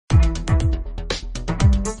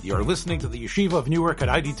You're listening to the Yeshiva of Newark at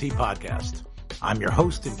IDT podcast. I'm your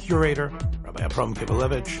host and curator, Rabbi Abram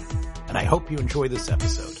Kibalevich, and I hope you enjoy this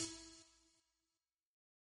episode.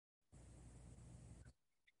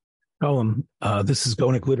 Shalom. This is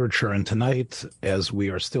Gaonim Literature, and tonight, as we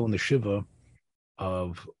are still in the Shiva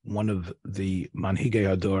of one of the Manhigei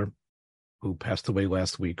Hador, who passed away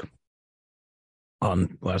last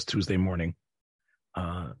Tuesday morning,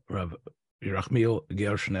 Rav Yerachmiel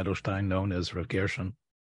Gershon Edelstein, known as Rav Gershon,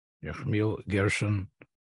 Yerachmiel Gershon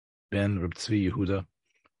ben Reb Tzvi Yehuda,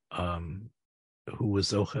 who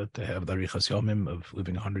was Zocha to have the Arichas Yomim of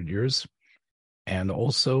living 100 years, and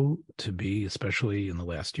also to be, especially in the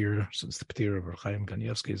last year, since the P'tir of Rav Chaim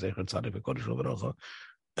Kanievsky, Zecher Tzadik V'Kodesh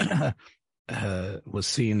L'Varacha, was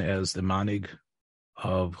seen as the manig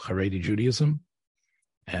of Haredi Judaism,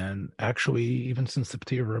 and actually, even since the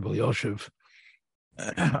P'tir of Rebbe Yoshev,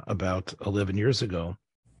 about 11 years ago,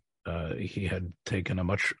 he had taken a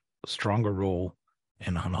much stronger role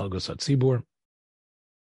in Hanhagos HaTzibur.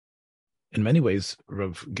 In many ways,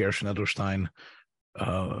 Rav Gershon Edelstein,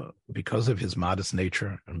 because of his modest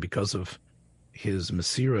nature and because of his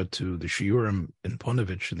mesira to the shiurim in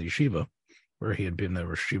Ponevezh in the yeshiva, where he had been the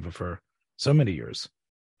Rosh Yeshiva for so many years,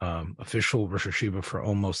 official Rosh Yeshiva for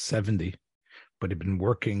almost 70, but had been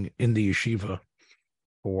working in the yeshiva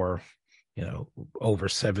for over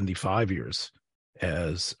 75 years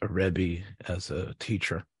as a Rebbe, as a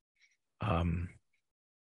teacher.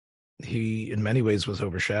 He, in many ways, was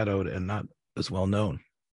overshadowed and not as well known.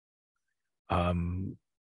 As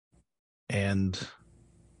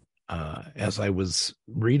I was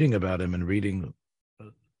reading about him and reading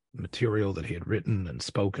material that he had written and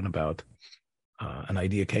spoken about, an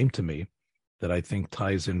idea came to me that I think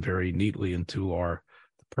ties in very neatly into the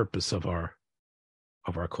purpose of our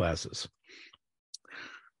classes.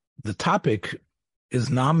 The topic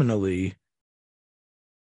is nominally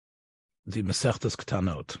the Mesechtes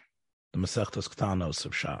Ktanot, the Mesechtes Ktanos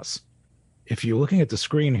of Shas. If you're looking at the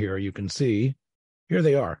screen here, you can see, here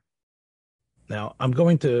they are. Now, I'm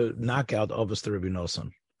going to knock out Avos Rabbi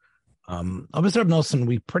Nosson. Avos Rabbi Nosson,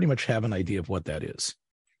 we pretty much have an idea of what that is.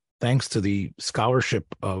 Thanks to the scholarship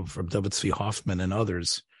of Reb David Tzvi Hoffman and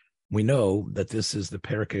others, we know that this is the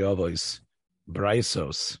Perkei Avos,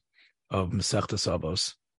 Braisos of Mesechtes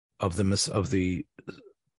Avos, of the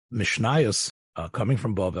Mishnayos coming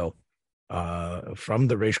from Bavel, from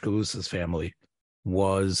the Reish Galus's family,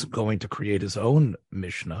 was going to create his own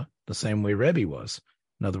Mishnah, the same way Rebbe was.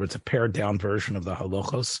 In other words, a pared-down version of the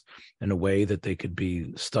halachos in a way that they could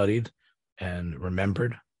be studied and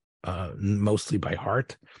remembered, mostly by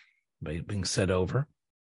heart, by being said over.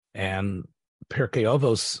 And Perkei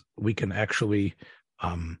Avos, we can actually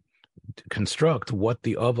construct what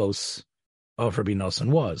the Avos of Rabbi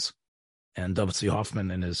Nosson was. And David Tzvi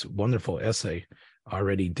Hoffman, in his wonderful essay,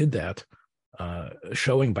 already did that,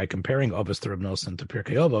 showing by comparing Avos to Rabbi Nosson to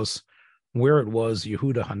Pirkei Avos, where it was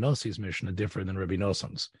Yehuda Hanosi's Mishnah different than Rabbi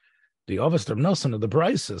Nosson's. The Avos to Rabbi Nosson are the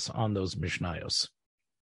braises on those Mishnayos.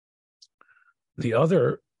 The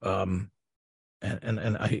other, and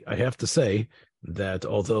I have to say that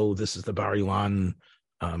although this is the Bar Ilan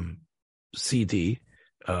CD,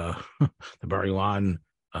 the Bar Ilan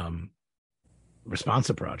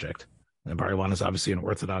Responsa Project, and Bar Ilan is obviously an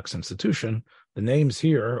Orthodox institution, the names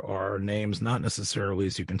here are names not necessarily,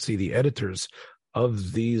 as you can see, the editors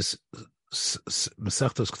of these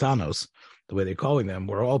Mesechtos Ktanos, the way they're calling them,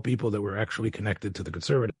 were all people that were actually connected to the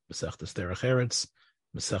conservative. Mesechtos Derech Eretz,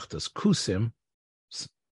 Mesechtos Kusim,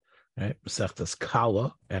 right? Mesechtos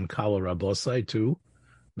Kala and Kala Rabosai too,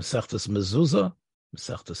 Mesechtos Mezuzah,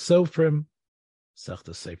 Mesechtos Sofrim,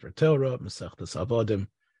 Mesechtos Sefer Torah, Mesechtos Avodim,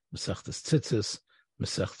 Mesechtos Tzitzis,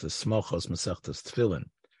 Mesechtes Smachos, Mesechtes Tefillin.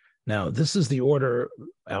 Now, this is the order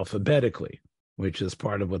alphabetically, which is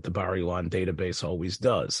part of what the Bar Ilan database always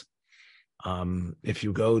does. If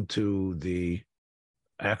you go to the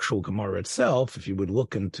actual Gemara itself, if you would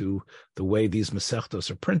look into the way these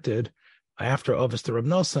Mesechtos are printed, after Avos to Reb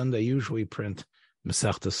Nosson, they usually print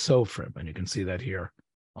Mesechtes Sofrim, and you can see that here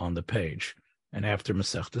on the page. And after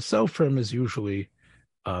Mesechtes Sofrim is usually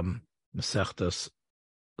Mesechtes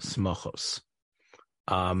Smachos.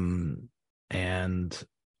 And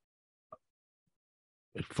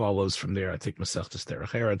it follows from there, I think, Mesechtes Derech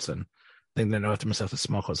Eretz, and I think then after Mesechtes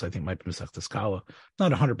Smachos, I think might be Mesechtes Kala.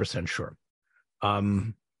 Not 100% sure.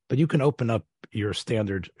 But you can open up your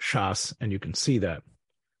standard Shas, and you can see that.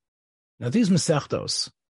 Now, these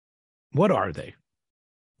Mesechtos, what are they?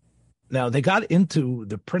 Now, they got into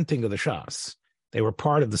the printing of the Shas. They were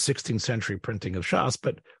part of the 16th century printing of Shas,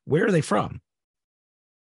 but where are they from?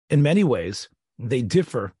 In many ways, they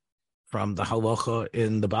differ from the halacha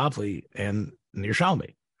in the Bavli and in the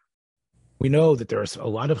Yerushalmi. We know that there's a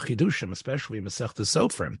lot of chidushim, especially in Mesechet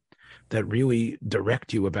Sofrim, that really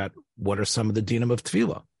direct you about what are some of the dinim of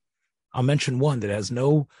tefillah. I'll mention one that has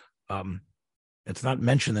no, it's not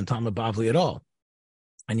mentioned in Talmud Bavli at all.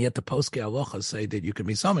 And yet the Poskei Halacha say that you can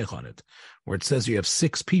be samech on it, where it says you have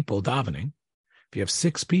 6 people davening. If you have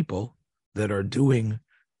 6 people that are doing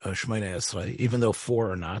Shmoneh Esrei, even though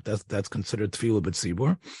 4 are not, that's considered Tefillah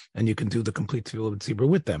B'tzibur, and you can do the complete Tefillah B'tzibur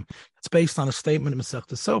with them. It's based on a statement in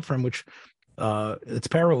Mesechet Sofrim, which its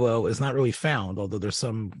parallel is not really found, although there's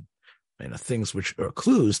some things which are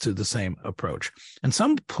clues to the same approach. And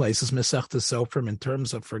some places, Mesechet Sofrim, in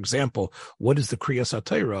terms of, for example, what is the Kriyas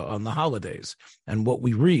HaTorah on the holidays and what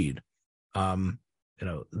we read. The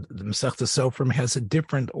Mesechet Sofrim has a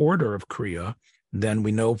different order of Kriya than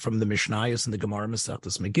we know from the Mishnayos and the Gemara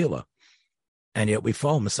Mesechet Megillah, and yet we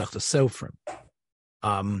follow Mesechet Sofrim.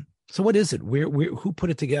 So what is it? Who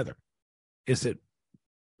put it together? Is it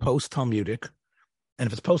post-Talmudic? And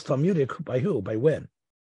if it's post-Talmudic, by who? By when?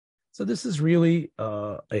 So this is really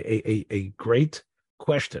a great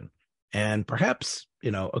question, and perhaps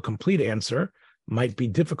a complete answer might be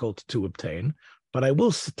difficult to obtain. But I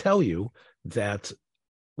will tell you that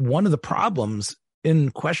one of the problems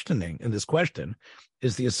in this question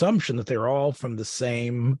is the assumption that they're all from the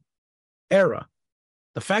same era.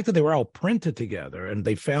 The fact that they were all printed together and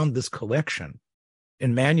they found this collection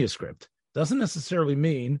in manuscript doesn't necessarily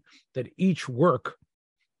mean that each work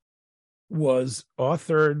was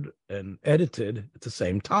authored and edited at the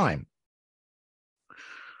same time.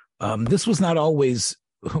 This was not always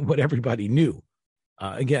what everybody knew.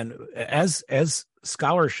 Again, as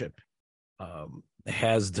scholarship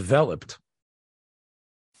has developed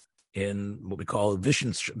in what we call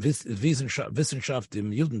Wissenschaft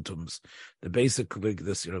im Judentums, basically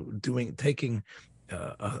this, taking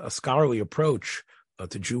a scholarly approach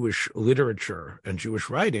to Jewish literature and Jewish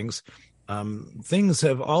writings, things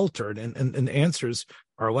have altered, and answers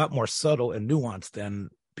are a lot more subtle and nuanced than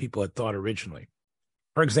people had thought originally.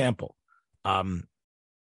 For example, when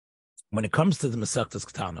it comes to the Mesechtes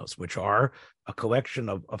Ktanos, which are a collection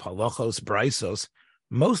of halachos, braisos,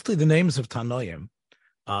 mostly the names of Tanoim,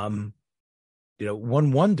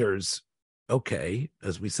 one wonders, okay,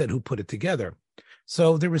 as we said, who put it together?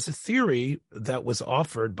 So there was a theory that was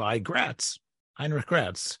offered by Heinrich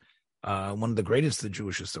Gratz, one of the greatest of the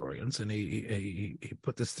Jewish historians, and he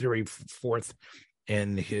put this theory forth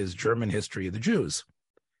in his German History of the Jews.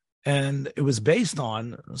 And it was based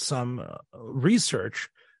on some research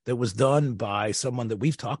that was done by someone that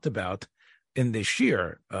we've talked about in this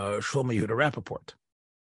year, Shlomo Yehuda Rappaport.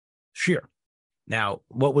 Shir. Now,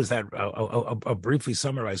 what was that? I'll briefly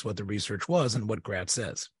summarize what the research was and what Gratz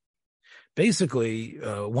says. Basically,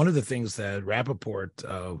 one of the things that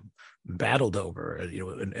Rappaport battled over,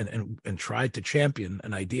 and tried to champion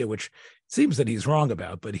an idea which it seems that he's wrong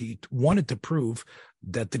about, but he wanted to prove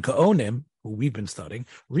that the Gaonim, who we've been studying,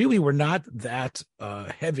 really were not that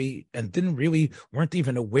heavy and weren't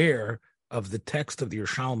even aware of the text of the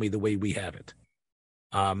Yerushalmi the way we have it.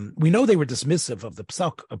 We know they were dismissive of the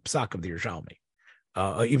psak of the Yerushalmi,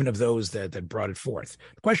 even of those that brought it forth.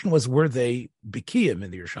 The question was, were they bikiyim in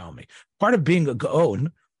the Yerushalmi? Part of being a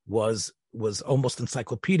Gaon was almost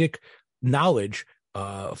encyclopedic knowledge,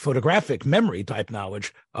 photographic memory type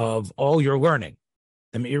knowledge of all your learning.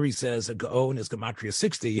 The Meiri says a Gaon is Gematria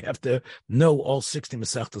 60. You have to know all 60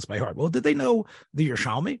 Mesechtos by heart. Well, did they know the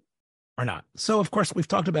Yerushalmi or not? So, of course, we've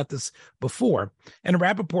talked about this before. And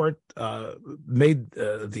Rappaport made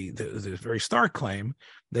the very stark claim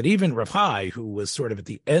that even Rav Hai, who was sort of at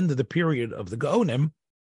the end of the period of the Gaonim,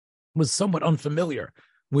 was somewhat unfamiliar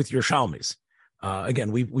with Yerushalmis.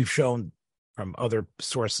 Again, we've shown from other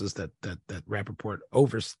sources that Rappaport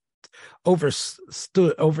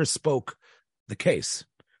overspoke the case.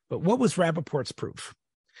 But what was Rappaport's proof?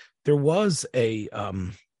 There was a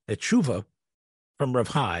tshuva from Rav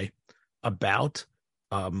Hai about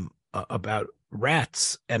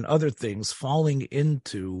rats and other things falling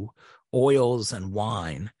into oils and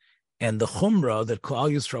wine, and the chumrah that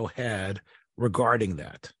Klal Yisrael had regarding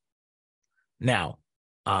that. Now,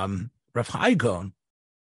 Rav Hai Gaon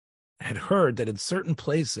had heard that in certain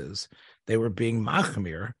places they were being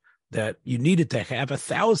machmir, that you needed to have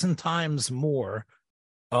 1,000 times more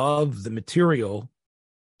of the material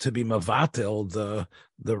to be mavatil,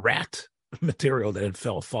 the rat material that had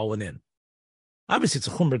fallen in. Obviously, it's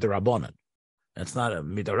a chumrah d'Rabbanan. It's not a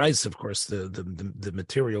midarais, of course. The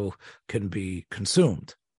material can be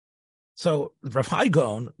consumed. So Rav Hai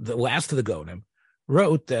Gaon, the last of the Gaonim,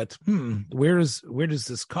 wrote that, where does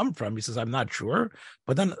this come from? He says, I'm not sure.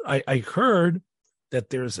 But then I heard that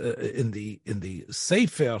there's in the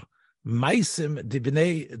Sefer Maisim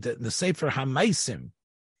Dibnei, the Sefer HaMaisim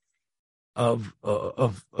of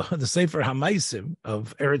the Sefer HaMaisim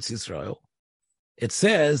of Eretz Yisrael, it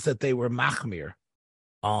says that they were machmir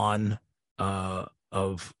on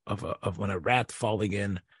of when a rat falling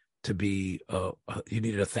in to be you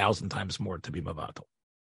needed 1,000 times more to be mavatal.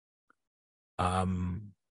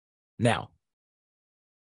 Now,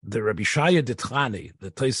 the Rabbi Shaya Ditlani, the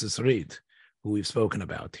Taisus Reed, who we've spoken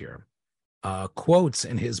about here, quotes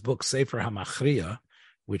in his book Sefer HaMachriya,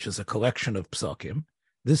 which is a collection of psukim,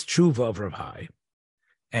 this tshuva of Rav Hai,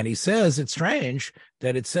 and he says it's strange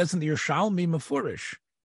that it says in the Yerushalmi Mefurish,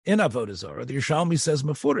 in Avodah Zarah, the Yerushalmi says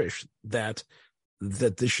Mefurish that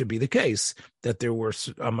this should be the case, that there were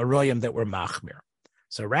Amoraim that were machmir.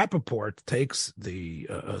 So Rappaport takes the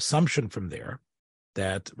assumption from there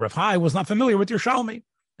that Rav Hai was not familiar with Yerushalmi.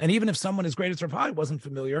 And even if someone as great as Rav Hai wasn't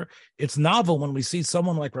familiar, it's novel when we see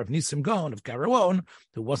someone like Rav Nisim Gaon of Karawan,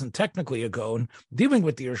 who wasn't technically a Gaon, dealing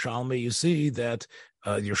with the Yerushalmi. You see that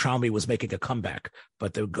Yerushalmi was making a comeback,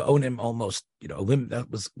 but the Gaonim almost, that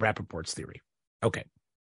was Rappaport's theory. Okay.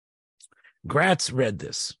 Gratz read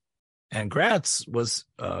this, and Gratz was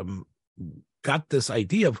got this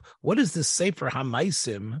idea of what is this Sefer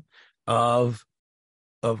HaMaisim of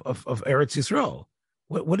Eretz Yisrael?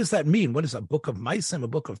 What does that mean? What is a book of Maisim, a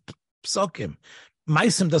book of Psukim?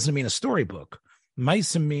 Maisim doesn't mean a storybook.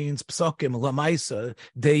 Maisim means Psukim, La Maisa,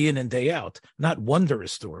 day in and day out, not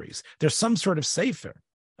wondrous stories. There's some sort of Sefer.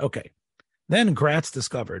 Okay. Then Gratz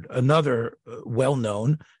discovered another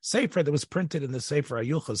well-known Sefer that was printed in the Sefer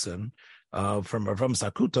HaYuchasin from Rav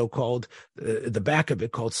Sakuto called, the back of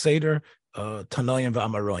it called Seder Tanoim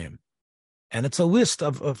V'Amaroim. And it's a list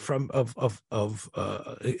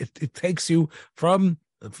it takes you from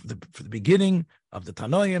the beginning of the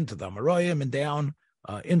Tanoim to the Amaroim and down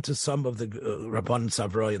into some of the Rabban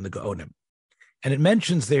Savroi and the Gaonim. And it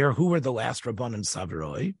mentions there who were the last Rabban and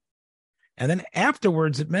Savroi. And then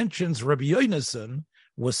afterwards it mentions Rabbi Yonason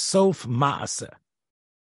was Sof Maaseh.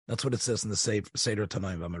 That's what it says in the Seder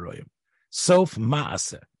Tanoim Amaroim. Sof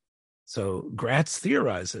Maaseh. So Gratz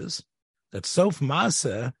theorizes that Sof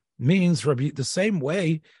Maaseh means Rabbi, the same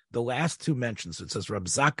way the last two mentions. It says Rab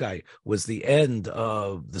Zakkai was the end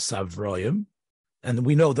of the Savroim, and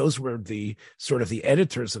we know those were the sort of the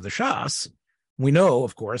editors of the Shas. We know,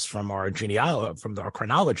 of course, from our genealogy, from our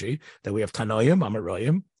chronology, that we have Tanoim,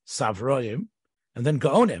 Amaroim, Savroim, and then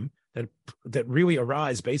Gaonim that really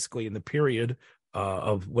arise basically in the period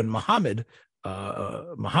of when Mohammedism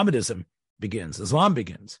begins, Islam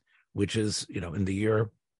begins, which is in the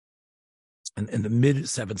year. In the mid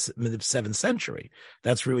seventh century,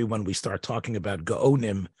 that's really when we start talking about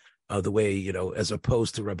Gaonim, the way as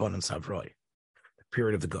opposed to Rabban and Savroi, the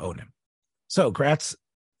period of the Gaonim. So Gratz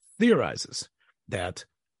theorizes that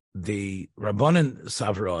the Rabban and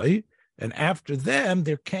Savroi, and after them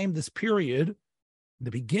there came this period,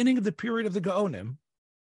 the beginning of the period of the Gaonim,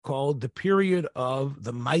 called the period of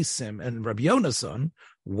the Maisim, and Rabbi Yonason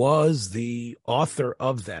was the author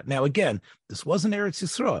of that. Now again, this wasn't Eretz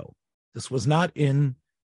Yisrael. This was not in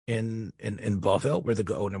Bavel, where the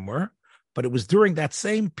Gaonim were, but it was during that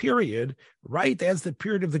same period, right as the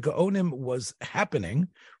period of the Gaonim was happening,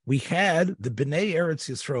 we had the Bnei Eretz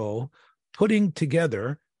Yisrael putting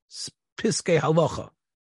together Piskei Halacha,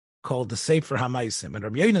 called the Sefer HaMaisim, and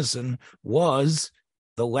Rabbi Yonason was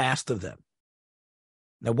the last of them.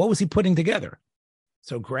 Now, what was he putting together?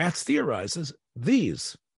 So Gratz theorizes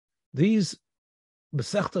these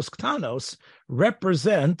Mesechtos Ktanos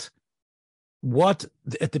represent what,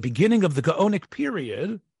 at the beginning of the Gaonic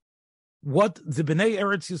period, what the Bnei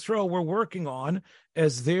Eretz Yisrael were working on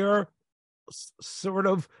as their sort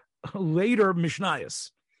of later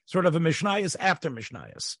Mishnayos, sort of a Mishnayos after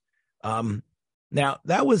Mishnayos. Now,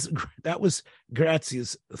 that was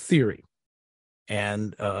Gratz's theory,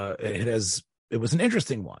 and it was an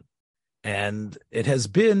interesting one, and it has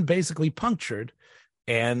been basically punctured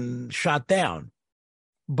and shot down.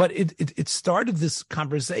 But it started this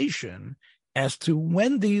conversation as to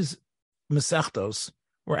when these Mesechtos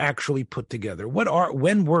were actually put together.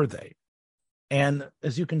 When were they? And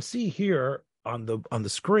as you can see here on the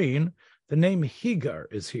screen, the name Higar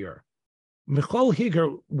is here. Michal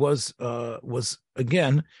Higar was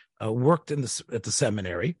again worked at the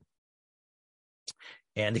seminary,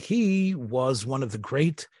 and he was one of the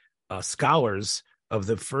great scholars of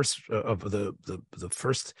the first the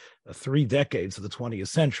first 3 decades of the 20th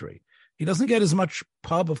century. He doesn't get as much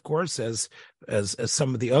pub, of course, as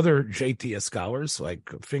some of the other JTS scholars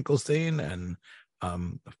like Finkelstein and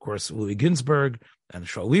of course Louis Ginsburg and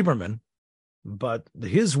Shaul Lieberman, but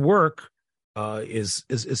his work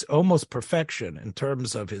is almost perfection in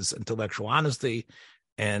terms of his intellectual honesty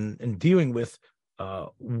and dealing with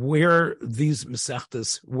where these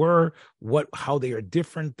Mesechtes were, how they are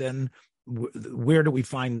different than where do we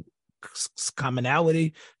find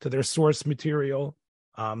commonality to their source material.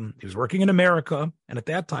 He was working in America, and at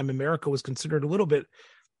that time, America was considered a little bit,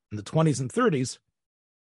 in the 20s and 30s,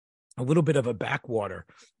 a little bit of a backwater.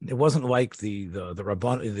 It wasn't like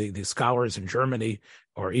the scholars in Germany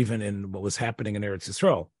or even in what was happening in Eretz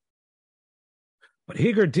Yisrael. But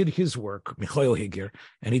Higer did his work, Michael Higer,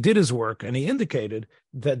 and he did his work, and he indicated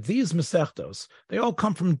that these Mesechtos, they all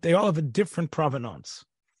have a different provenance.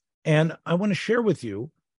 And I want to share with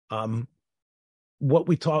you what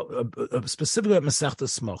we talk specifically about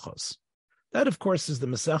Mesechtes Smachos. That, of course, is the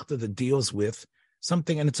Mesechta that deals with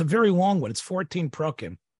something, and it's a very long one. It's 14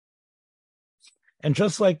 prakim. And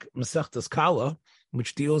just like Mesechtes Kala,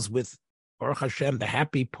 which deals with Baruch Hashem, the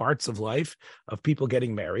happy parts of life of people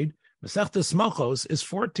getting married, Mesechtes Smachos is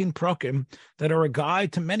 14 prakim that are a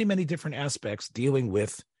guide to many, many different aspects dealing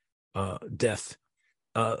with death.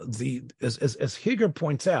 As Higer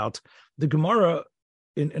points out, the Gemara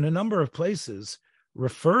in a number of places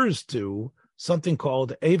refers to something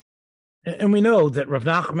called Eiv, and we know that Rav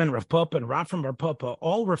Nachman, Rav Papa, and Rav from Bar Papa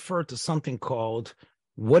all refer to something called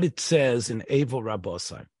what it says in Evel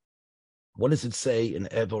Rabosai. What does it say in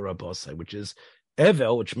Evel Rabosai, which is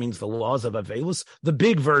Evel, which means the laws of Avelus, the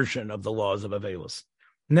big version of the laws of Avelus.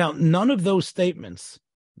 Now, none of those statements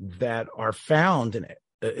that are found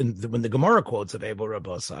when the Gemara quotes of Evel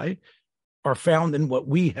Rabosai are found in what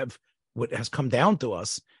has come down to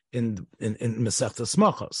us in Mesechtes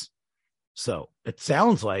Smachos. So it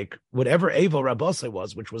sounds like whatever Evel Rabosai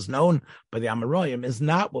was, which was known by the Amoraim, is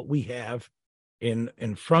not what we have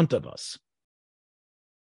in front of us.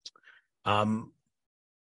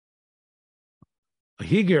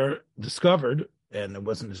 Higer discovered, and it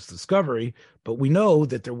wasn't his discovery, but we know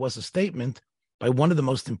that there was a statement by one of the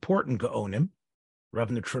most important Gaonim, Rav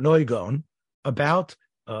Netronoi Gaon, about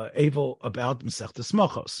Mesechtes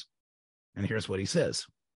Smachos. And here's what he says.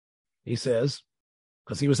 He says,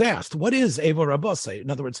 because he was asked, what is Evel Rabosai? In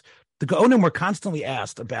other words, the Gaonim were constantly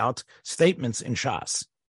asked about statements in Shas.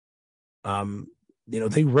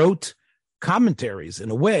 They wrote commentaries in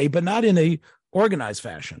a way, but not in a organized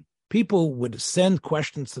fashion. People would send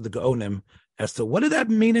questions to the Gaonim as to what did that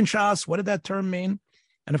mean in Shas? What did that term mean?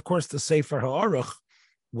 And of course, the Sefer HaAruch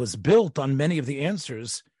was built on many of the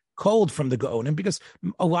answers culled from the Gaonim, because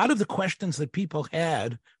a lot of the questions that people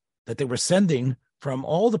had that they were sending from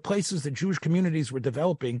all the places that Jewish communities were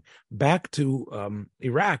developing back to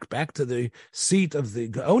Iraq, back to the seat of the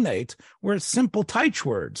Gaonate, were simple taich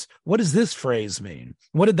words. What does this phrase mean?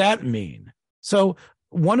 What did that mean? So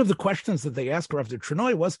one of the questions that they asked Rav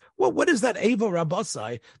Netronoi was, well, what is that Evel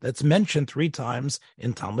Rabosai that's mentioned 3 times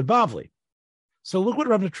in Talmud Bavli? So look what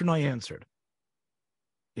Rav Netronoi answered.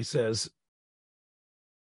 He says,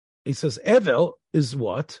 Evel is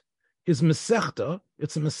what? Is Mesechta.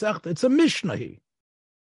 It's a Mesechta. It's a Mishnah.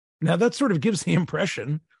 Now that sort of gives the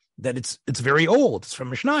impression that it's very old. It's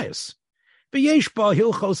from Mishnayos. V'yesh ba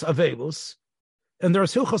hilchos avelus, and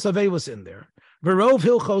there's hilchos avelus in there. V'rov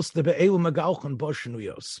hilchos the be'elu magalchon bo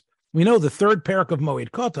shenuyos. We know the third parak of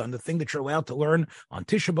Moed Katan, the thing that you're allowed to learn on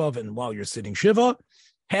Tisha B'Av and while you're sitting Shiva,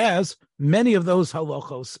 has many of those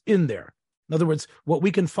halachos in there. In other words, what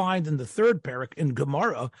we can find in the third parak in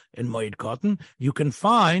Gemara in Moed Katan, you can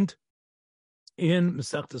find in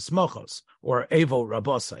Mesechtes Smachos, or Evel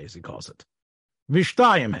Rabosai, as he calls it.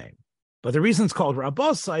 Vishtayim heim. But the reason it's called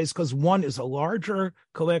Rabosai is because one is a larger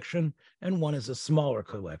collection and one is a smaller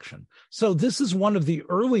collection. So this is one of the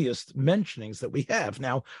earliest mentionings that we have.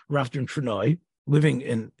 Now, Rav Netronoi, living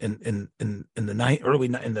in the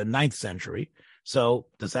 9th century. So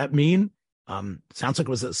does that mean, sounds like it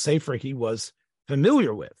was a sefer he was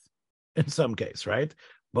familiar with in some case, right?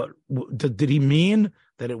 But did he mean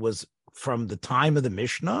that it was from the time of the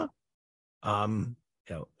Mishnah?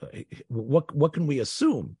 What can we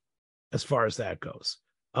assume as far as that goes?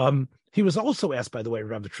 He was also asked, by the way,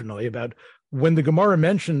 Rav Netronoi, about when the Gemara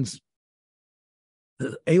mentions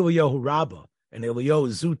the Eliyahu Rabbah and Eliyahu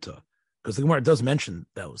Zuta, because the Gemara does mention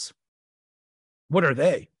those. What are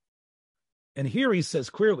they? And here he says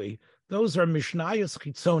clearly, those are Mishnayos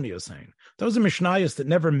Chitzonios. Those are Mishnayos that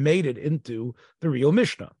never made it into the real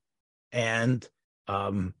Mishnah. And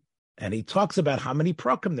he talks about how many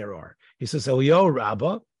prakim there are. He says Eliyahu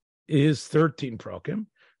Rabbah is 13 prakim.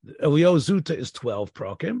 Eliyahu Zuta is 12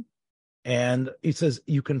 prakim. And he says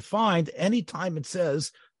you can find any time it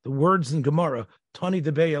says the words in Gemara, Tani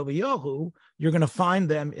Debei Eliyahu, you're going to find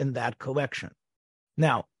them in that collection.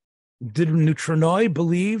 Now, did Netronoi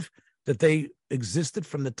believe that they existed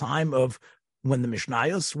from the time of when the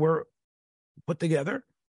Mishnayos were put together?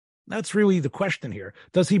 That's really the question here.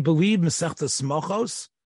 Does he believe Mesechtes Smachos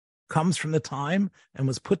comes from the time and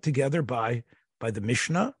was put together by the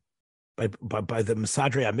Mishnah, by the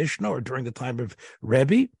Mesadrei HaMishnah, or during the time of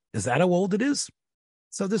Rebbe? Is that how old it is?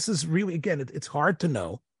 So this is really, again, it's hard to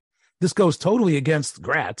know. This goes totally against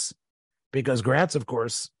Gratz, because Gratz, of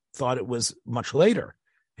course, thought it was much later.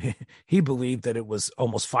 He believed that it was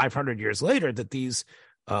almost 500 years later that these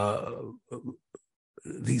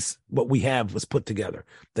what we have was put together,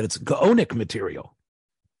 that it's Gaonic material.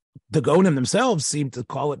 The Gaonim themselves seem to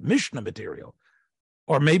call it Mishnah material.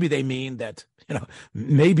 Or maybe they mean that,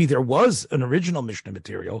 maybe there was an original Mishnah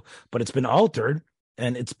material, but it's been altered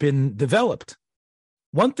and it's been developed.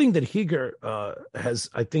 One thing that Heger has,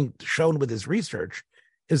 I think, shown with his research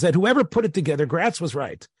is that whoever put it together, Gratz was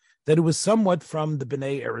right, that it was somewhat from the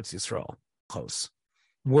Bnei Eretz Yisrael, close.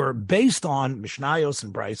 Were based on Mishnayos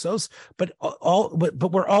and Braisos, but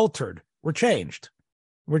were altered, were changed.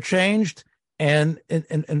 And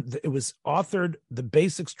it was authored, the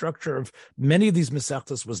basic structure of many of these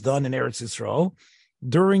Mesechtos was done in Eretz Yisrael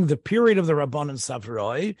during the period of the Rabbanan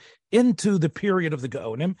Savroi into the period of the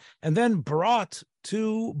Gaonim, and then brought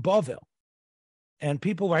to Bavel. And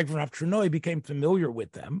people like Rav Trunoi became familiar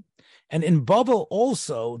with them. And in Bavel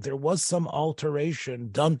also, there was some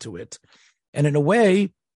alteration done to it. And in a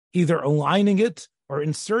way, either aligning it or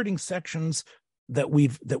inserting sections that we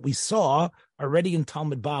saw already in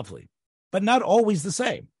Talmud Bavli, but not always the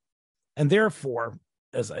same. And therefore,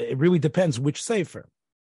 it really depends which sefer.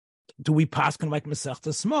 Do we paskin like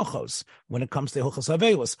Mesechtes Smachos when it comes to Hilchos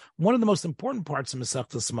Avelos? One of the most important parts of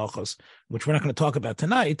Mesechtes Smachos, which we're not going to talk about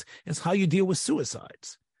tonight, is how you deal with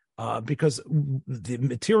suicides, because the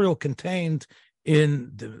material contained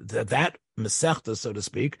in that Mesechta, so to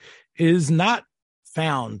speak, is not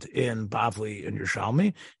found in Bavli and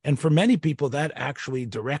Yerushalmi, and for many people that actually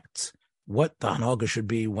directs what the hanaga should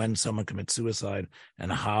be when someone commits suicide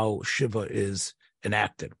and how Shiva is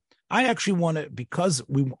enacted. I actually want to, because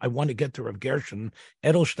I want to get to Rav Gershon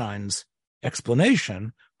Edelstein's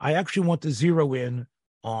explanation, I actually want to zero in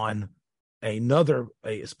on a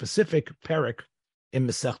specific parak in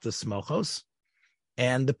Mesechtes Smachos,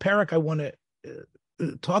 and the parak I want to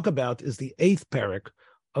talk about is the 8th parak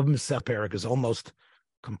of Mesech. Parak is almost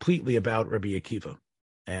completely about Rabbi Akiva,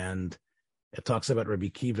 and it talks about Rabbi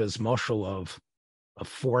Akiva's mashal of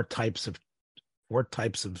four types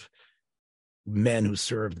of men who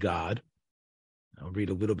served God. I'll read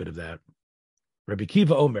a little bit of that. Rabbi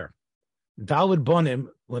Akiva Omer, Daled Bonim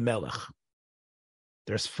lemelech.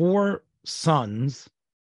 There's 4 sons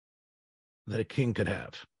that a king could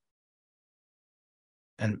have,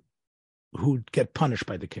 and who get punished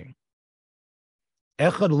by the king.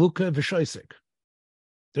 Echad Luka v'shoisik.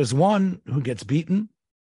 There's one who gets beaten,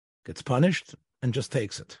 gets punished, and just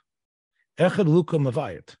takes it. Echad Luka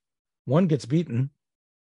mavayit. One gets beaten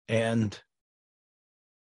and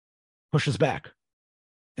pushes back,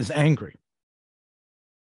 is angry,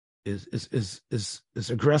 is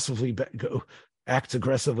aggressively acts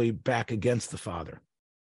aggressively back against the father.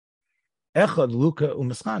 Echad Luka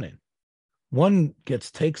u'mischanin. One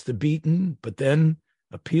takes the beaten, but then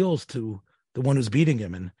appeals to the one who's beating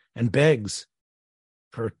him and begs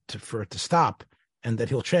for it to stop and that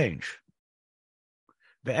he'll change.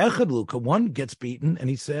 Ve'echad Luka, one gets beaten and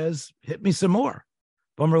he says, "Hit me some more."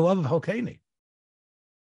 Bomer love of Halkeni.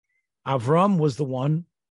 Avram was the one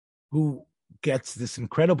who gets this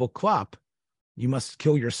incredible klop, "You must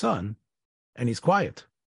kill your son," and he's quiet.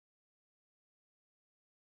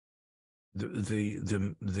 The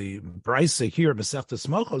Brisa here, Mesechtes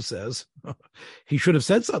Smachos, says he should have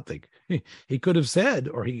said something. He could have said,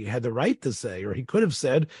 or he had the right to say, or he could have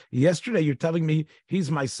said, "Yesterday you're telling me he's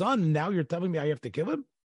my son, and now you're telling me I have to kill him."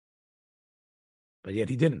 But yet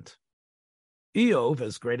he didn't. Eov,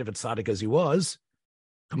 as great of a tzaddik as he was,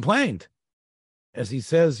 complained, as he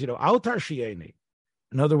says, "Altar shieni."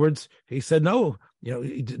 In other words, he said, "No,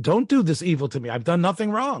 don't do this evil to me. I've done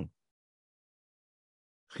nothing wrong."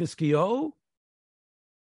 Chizkiyahu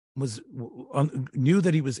knew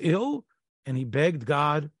that he was ill, and he begged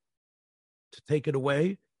God to take it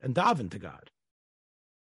away and daven to God.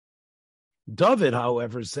 David,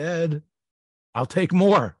 however, said, "I'll take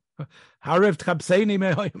more. I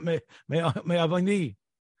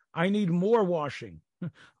need more washing.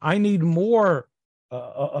 I need more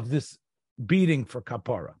of this beating for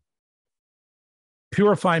kapara.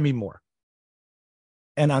 Purify me more."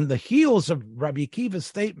 And on the heels of Rabbi Akiva's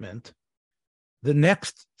statement, the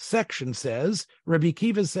next section says, Rabbi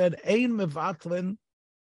Akiva said, Ein mevatlin,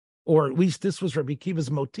 or at least this was Rabbi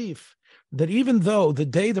Akiva's motif, that even though the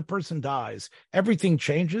day the person dies, everything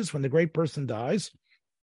changes when the great person dies,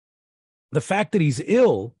 the fact that he's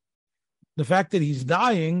ill, the fact that he's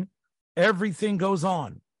dying, everything goes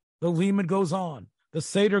on. The limud goes on. The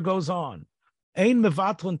seder goes on. Ein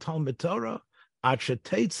mevatlin Talmud Torah ad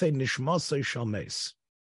sheteitze nishmasei shel meis.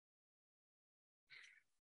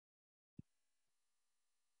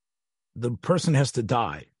 The person has to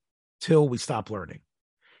die till we stop learning.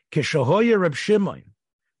 Kishahoya Reb Shimon,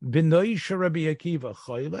 b'noisha Rabbi Akiva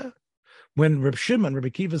choyle. When Reb Shimon, Rabbi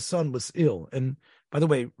Akiva's son, was ill, and by the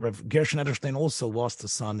way, Gershon Edelstein also lost a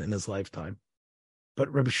son in his lifetime.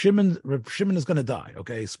 But Reb Shimon is going to die.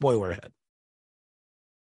 Okay, spoiler ahead.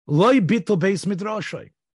 Loi bittul beis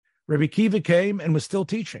midrashay. Rabbi Akiva came and was still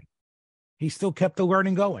teaching. He still kept the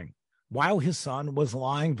learning going while his son was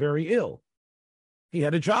lying very ill. He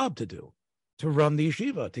had a job to do, to run the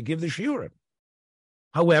yeshiva, to give the shiurim.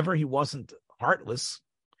 However, he wasn't heartless.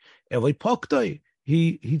 Eli poktoi.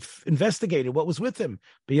 He investigated what was with him.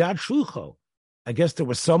 Biyad shlucho. I guess there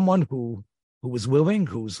was someone who was willing,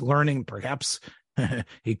 who's learning. Perhaps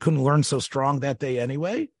he couldn't learn so strong that day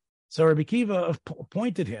anyway. So Rabbi Akiva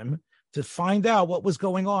appointed him to find out what was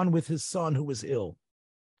going on with his son who was ill.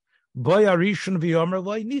 Boyarishon v'yomer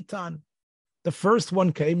loy nitan. The first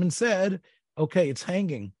one came and said, okay, it's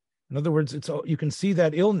hanging. In other words, you can see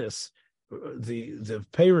that illness. The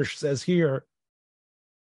Perush says here,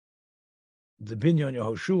 the Binyan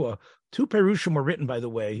Yehoshua, 2 Perushim were written, by the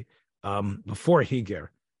way, before Higer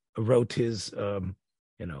wrote his,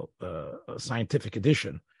 scientific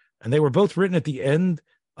edition. And they were both written at the end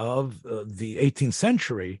of the 18th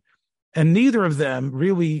century. And neither of them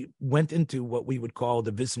really went into what we would call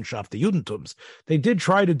the Wissenschaft der Judentums. They did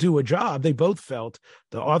try to do a job. They both felt,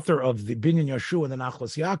 the author of the Binyan Yehoshua and the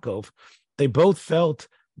Nachlas Yaakov, they both felt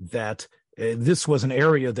that this was an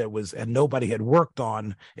area that and nobody had worked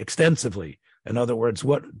on extensively. In other words,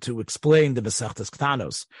 what to explain the Mesechet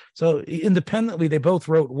Ktanos. So independently, they both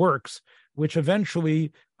wrote works, which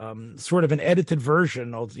eventually, sort of an edited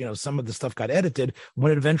version of, some of the stuff got edited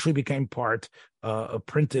when it eventually became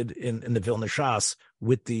printed in the Vilna Shas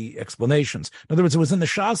with the explanations. In other words, it was in the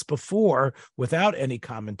Shas before, without any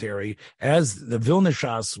commentary, as the Vilna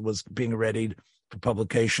Shas was being readied for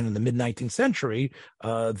publication in the mid-19th century.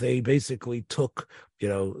 They basically took,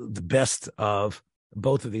 the best of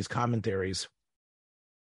both of these commentaries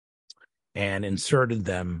and inserted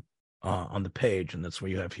them on the page, and that's where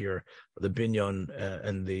you have here the Binyan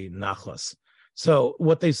and the Nachlas. So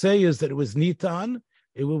what they say is that it was Nitan,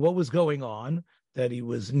 what was going on, that he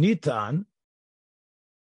was Nitan,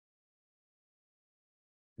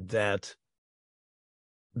 that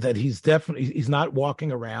he's not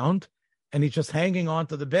walking around, and he's just hanging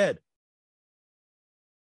onto the bed.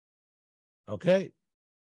 Okay?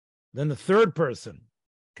 Then the third person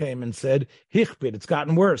came and said, Hichbid, it's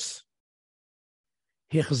gotten worse.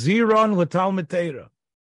 Hichziron l'talmid Torah.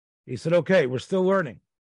 He said, okay, we're still learning.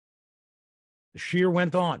 The shear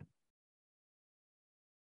went on.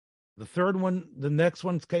 The next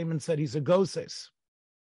one came and said he's a goses,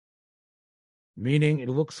 meaning it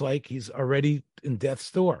looks like he's already in death's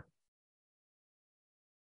door.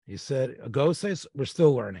 He said, a goses, we're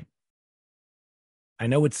still learning. I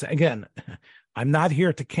know it's, again, I'm not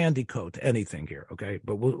here to candy coat anything here, okay?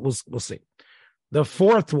 But we'll see. The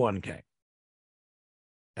fourth one came,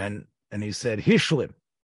 and he said, Hishlim,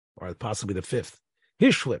 or possibly the fifth.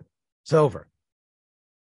 Hishlim, it's over.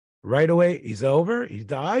 Right away, he's over. He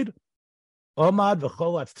died. Omad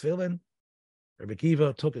v'cholatz tefillin. Rebbe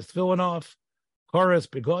Akiva took his tefillin off. Koras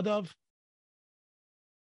begodov.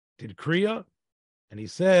 Did kriya, and he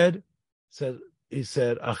said, Achen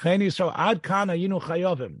Yisrael ad kana yinu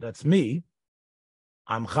chayovim. That's me.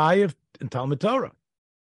 I'm chayiv in Talmud Torah.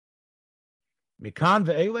 Mikan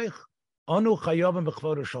ve'elech anu chayovim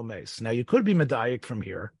b'chvodo shel meis. Now you could be medayik from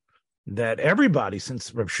here that everybody,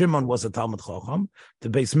 since Reb Shimon was a Talmud Chacham, the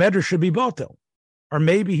Beis Medrash should be batel, or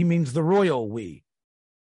maybe he means the royal we.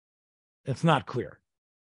 It's not clear.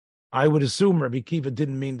 I would assume Rabbi Akiva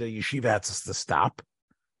didn't mean the yeshiva has to stop.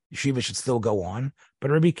 Yeshiva should still go on, but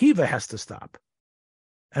Rabbi Akiva has to stop,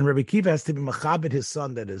 and Rabbi Akiva has to be machabed his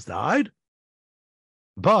son that has died.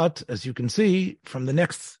 But as you can see from the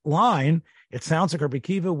next line, it sounds like Rabbi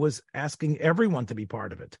Akiva was asking everyone to be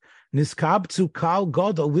part of it. Niskabtzu kal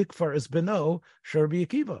gadol likfar es beno Rabbi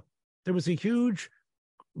Akiva. There was a huge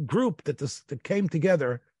group that came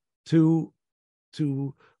together to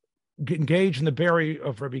engage in the burial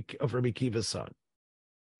of Rabbi Akiva's son.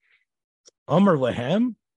 Amar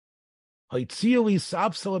lehem haitzili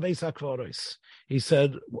sapsel beis hakvaros. He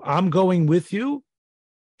said, "I'm going with you,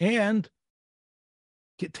 and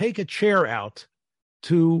take a chair out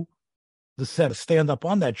to the set, stand up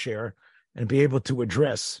on that chair and be able to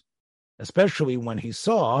address," especially when he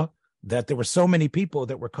saw that there were so many people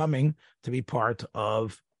that were coming to be part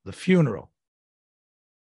of the funeral.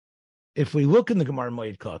 If we look in the Gemara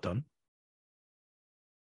Moed Katan,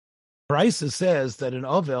 Brisa says that an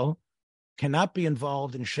Ovel cannot be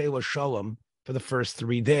involved in Sheila Shalom for the first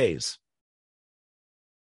 3 days.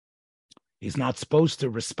 He's not supposed to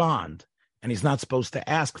respond, and he's not supposed to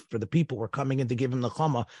ask for the people who are coming in to give him the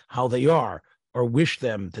chama how they are, or wish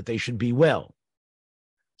them that they should be well.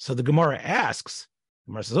 So the Gemara asks,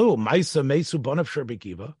 the Gemara says, "Oh, Maisa Mesu Bonav Shor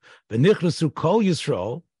Akiva, v'nichnasu Kol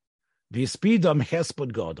Yisrael, v'yispidam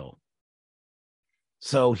Hesped Gadol."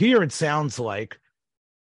 So here it sounds like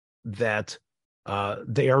that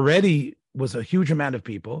they already was a huge amount of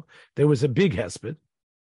people. There was a big hesped,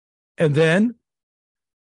 and then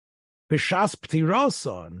b'shas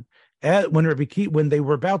ptirason, when they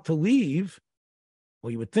were about to leave,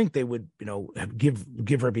 well, you would think they would,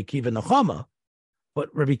 give Rabbi Akiva nechama, but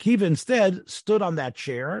Rabbi Akiva instead stood on that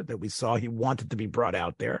chair that we saw he wanted to be brought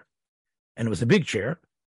out there, and it was a big chair.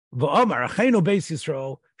 V'amar Achenu Beis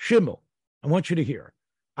Yisrael Shimel. I want you to hear.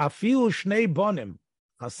 Afilu shnei bonim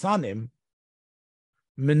chasanim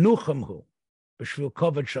menuchamhu b'shvil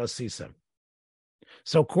kavod shasisem.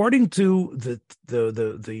 So according to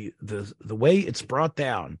the way it's brought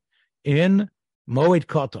down in Moed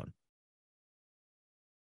Katan,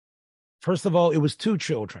 first of all, it was 2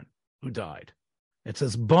 children who died. It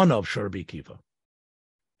says Bonov Shor Rabbi Akiva.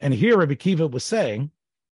 And here Rabbi Akiva was saying,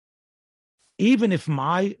 even if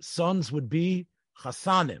my sons would be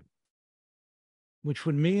chasanim, which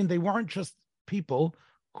would mean they weren't just people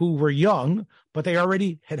who were young, but they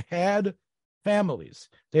already had families.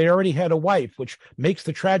 They already had a wife, which makes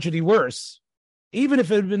the tragedy worse. Even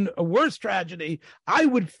if it had been a worse tragedy, I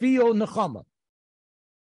would feel nechama.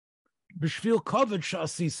 B'shvil kavod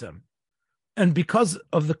shasisem. And because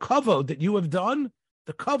of the kavod that you have done,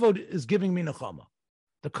 the kavod is giving me nechama.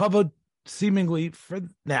 The kavod seemingly for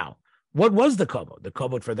now. What was the kavod? The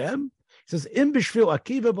kavod for them? He says, Im b'shvil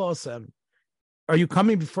Akiva b'asem. Are you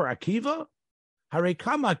coming before Akiva? Hare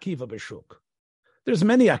kama Akiva b'shuk. There's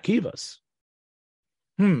many Akivas.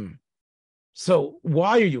 So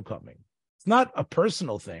why are you coming? It's not a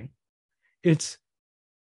personal thing. It's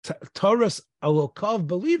Torah's Alokav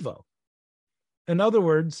Belivo. In other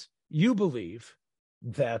words, you believe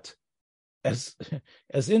that as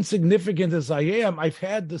insignificant as I am, I've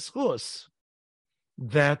had the schus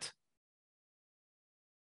that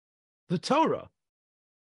the Torah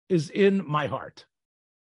is in my heart,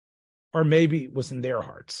 or maybe it was in their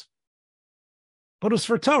hearts. But it was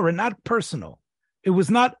for Torah, not personal. It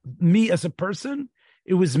was not me as a person.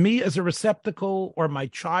 It was me as a receptacle, or my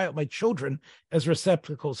children as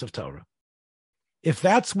receptacles of Torah. If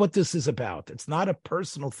that's what this is about, it's not a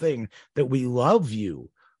personal thing that we love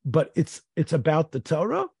you, but it's about the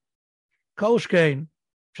Torah. Kol shkein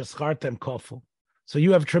sheschartem kofel. So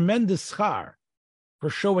you have tremendous schar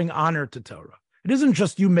for showing honor to Torah. It isn't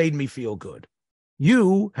just you made me feel good.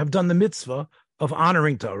 You have done the mitzvah of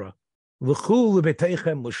honoring Torah. L'chu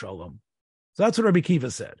lebeteichem l'shalom. So that's what Rabbi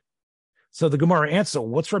Akiva said. So the Gemara answers,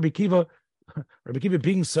 what's Rabbi Akiva? Rabbi Akiva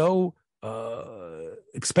being so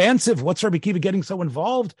expansive? What's Rabbi Akiva getting so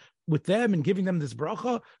involved with them and giving them this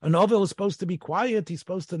bracha? An ovel is supposed to be quiet. He's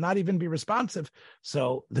supposed to not even be responsive.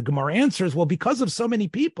 So the Gemara answers, well, because of so many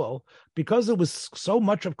people, because it was so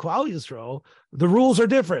much of Klal Yisrael, the rules are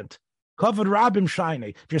different. Kavod rabim shine.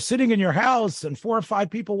 If you're sitting in your house and 4 or 5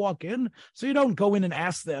 people walk in, so you don't go in and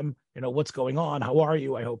ask them, what's going on? How are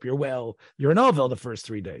you? I hope you're well. You're an ovel the first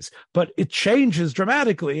 3 days. But it changes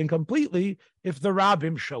dramatically and completely if the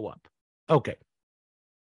rabbim show up. Okay.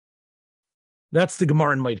 That's the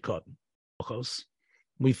Gemara in Moed Katan.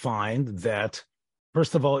 We find that,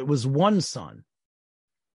 first of all, it was one son.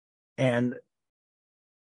 And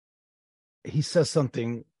he says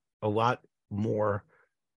something a lot more,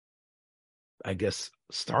 I guess,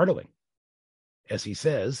 startling, as he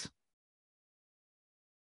says,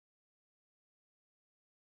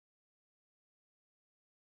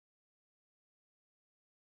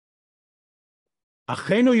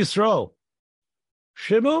 Achenu Yisrael,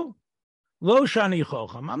 Shimel, Lo Shani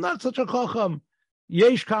Chocham. I'm not such a Chocham.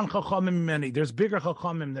 Yesh kan Chochamim many. There's bigger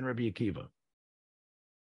Chochamim than Rabbi Akiva.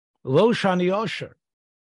 Lo Shani Osher.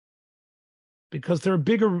 Because they're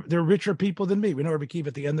richer people than me. We know Rabbi Akiva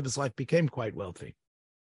at the end of his life became quite wealthy.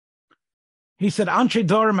 He said, Anshe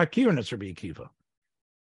Dor Makirin is Rabbi Akiva.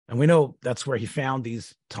 And we know that's where he found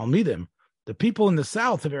these Talmidim. The people in the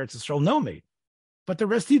south of Eretz Yisrael know me. But the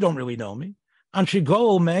rest of you don't really know me. Anshe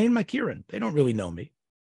Gol Mein Makirin. They don't really know me.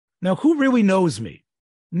 Now, who really knows me?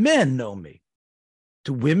 Men know me.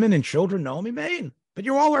 Do women and children know me? Men. But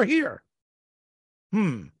you all are here.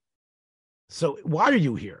 So why are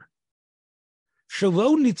you here?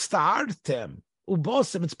 Shalom nitzartem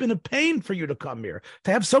ubosim. It's been a pain for you to come here,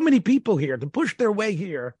 to have so many people here, to push their way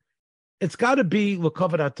here. It's got to be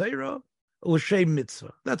l'kavod ha'Torah, l'shem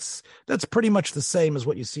mitzvah. That's pretty much the same as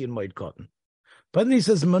what you see in Moed Katan. But then he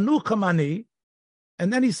says manu kamani,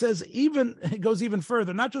 and then he says it goes even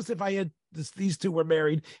further. Not just if I had these two were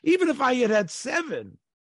married, even if I had 7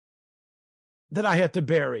 that I had to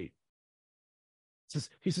bury.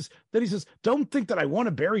 He says, don't think that I want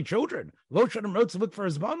to bury children. Lo shadam wrote to look for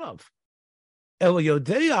his banov. El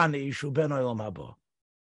yodeani ishu ben olam haba.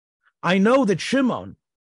 I know that Shimon,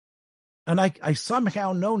 and I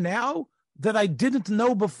somehow know now that I didn't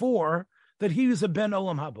know before that he was a ben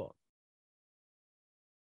olam haba.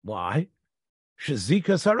 Why?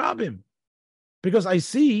 Shazikas harabim. Because I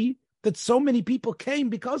see that so many people came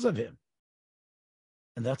because of him.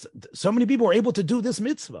 And that's so many people were able to do this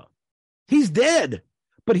mitzvah. He's dead,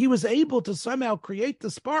 but he was able to somehow create the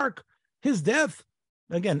spark. His death,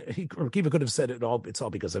 again, Rebbe Akiva could have said it's all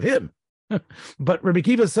because of him. But Rebbe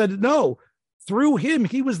Akiva said, no, through him,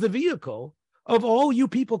 he was the vehicle of all you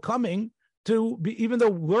people coming to be, even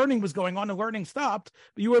though learning was going on and learning stopped,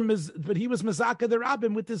 but he was Mezaka the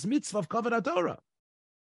Rabbim with this mitzvah of Kavod HaTorah.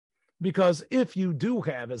 Because if you do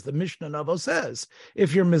have, as the Mishnah Novo says,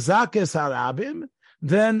 if you're Mezakes HaRabbim,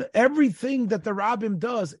 then everything that the Rabbim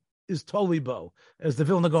does is totally bo, as the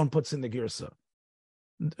Vilna Gaon puts in the Girsa.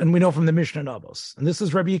 And we know from the Mishnah Novos. And this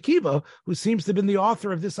is Rebbe Akiva, who seems to have been the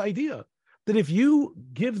author of this idea, that if you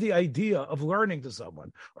give the idea of learning to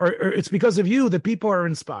someone, or it's because of you that people are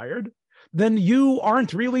inspired, then you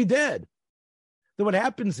aren't really dead. Then what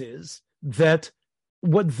happens is that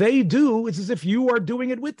what they do is as if you are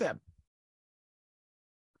doing it with them.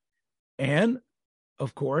 And,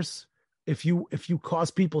 of course, if you cause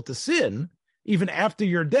people to sin, even after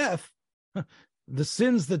your death, the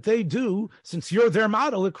sins that they do, since you're their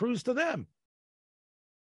model, accrues to them.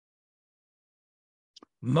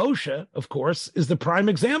 Moshe, of course, is the prime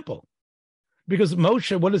example. Because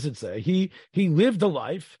Moshe, what does it say? He lived a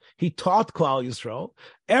life, he taught Klal Yisrael.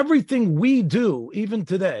 Everything we do, even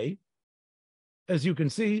today, as you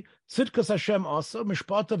can see, Tzidkas Hashem also,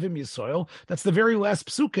 Mishpatav Im Yisrael, that's the very last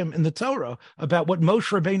psukim in the Torah about what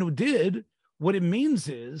Moshe Rabbeinu did. What it means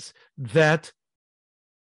is that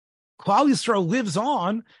Klal Yisrael lives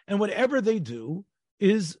on, and whatever they do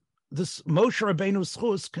is this Moshe Rabbeinu's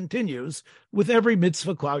schus continues with every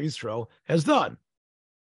mitzvah Klal Yisrael has done.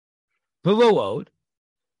 Below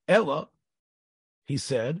Ella, he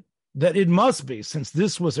said that it must be, since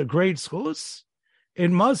this was a great schus,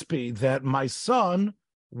 it must be that my son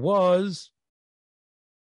was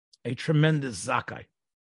a tremendous zakai.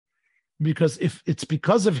 Because if it's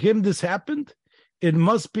because of him this happened, it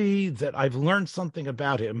must be that I've learned something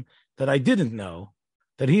about him that I didn't know,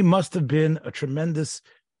 that he must have been a tremendous,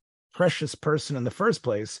 precious person in the first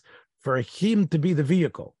place for him to be the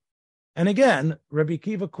vehicle. And again, Rebbe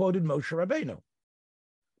Akiva quoted Moshe Rabbeinu,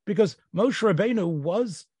 because Moshe Rabbeinu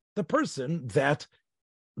was the person that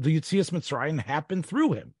the Yetzias Mitzrayim happened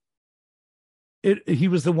through him. He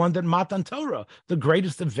was the one that Matan Torah, the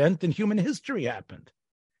greatest event in human history, happened.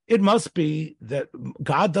 It must be that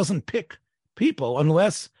God doesn't pick people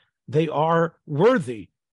unless they are worthy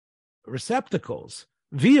receptacles,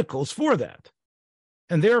 vehicles for that.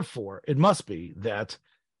 And therefore, it must be that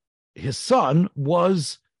his son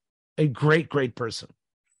was a great, great person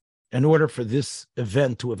in order for this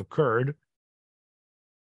event to have occurred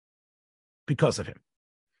because of him.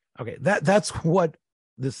 Okay, that's what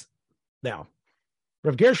this... Now,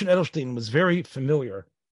 Rav Gershon Edelstein was very familiar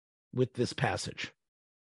with this passage,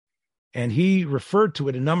 and he referred to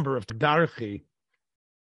it a number of Tadarchi,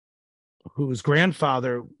 whose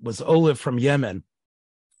grandfather was Olive from Yemen,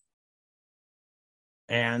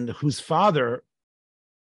 and whose father,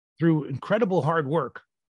 through incredible hard work,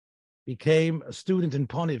 became a student in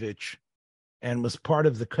Ponevezh and was part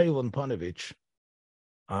of the Kollel in Ponevezh,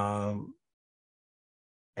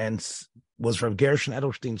 and was Rav Gershon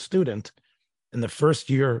Edelstein's student in the first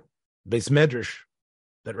year Beis Medrash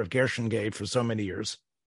that Rav Gershon gave for so many years.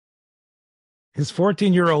 His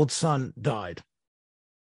 14-year-old son died.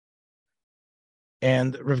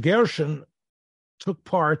 And Rav Gershon took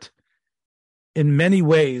part in many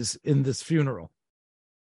ways in this funeral.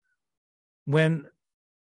 When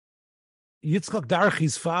Yitzchak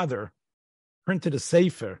Darchi's father printed a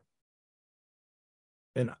sefer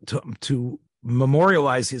and to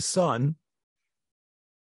memorialize his son,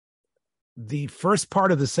 the first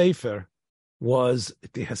part of the sefer was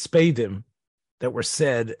the hespedim that were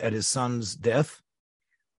said at his son's death,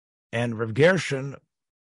 and Rav Gershon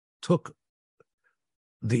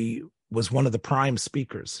was one of the prime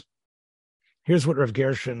speakers. Here's what Rav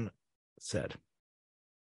Gershon said.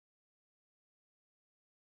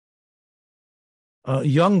 A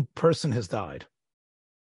young person has died.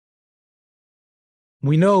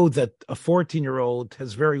 We know that a 14-year-old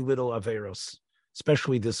has very little averos,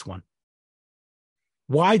 especially this one.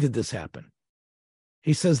 Why did this happen?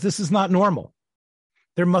 He says this is not normal.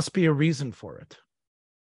 There must be a reason for it.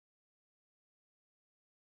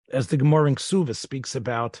 As the Gemara in Ksuvah speaks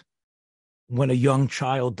about when a young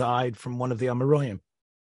child died from one of the Amoraim.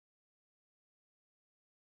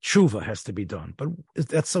 Tshuva has to be done. But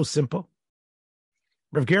that's so simple.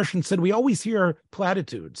 Rav Gershon said, we always hear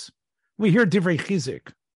platitudes. We hear divrei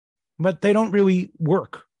chizik, but they don't really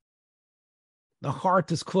work. The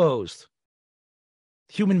heart is closed.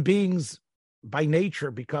 Human beings, by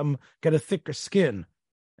nature, get a thicker skin.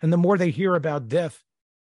 And the more they hear about death,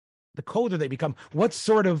 the colder they become. What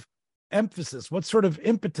sort of emphasis, what sort of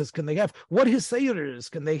impetus can they have? What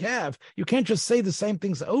hisayers can they have? You can't just say the same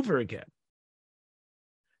things over again.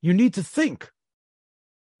 You need to think.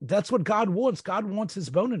 That's what God wants. God wants his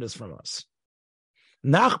bonus from us. We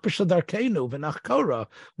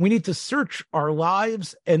need to search our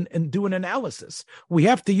lives and do an analysis. We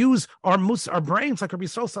have to use our brains, like Rabbi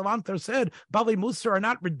Salanter said. Bali Musa are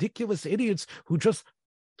not ridiculous idiots who just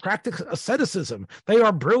practice asceticism. They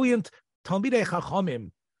are brilliant Talmidei Chachamim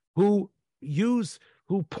who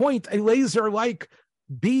point a laser-like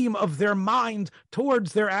beam of their mind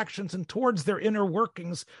towards their actions and towards their inner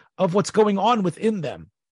workings of what's going on within them.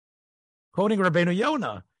 Quoting Rabbeinu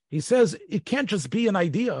Yonah, he says, it can't just be an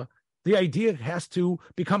idea. The idea has to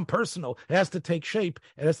become personal. It has to take shape.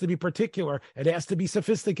 It has to be particular. It has to be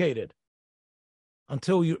sophisticated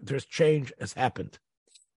until there's change has happened.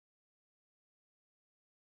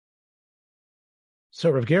 So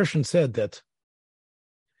Rav Gershon said that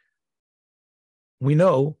we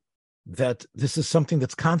know that this is something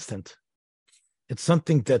that's constant. It's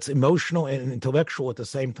something that's emotional and intellectual at the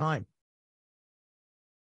same time.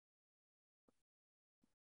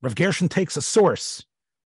 Rav Gershon takes a source,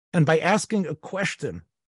 and by asking a question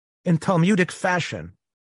in Talmudic fashion,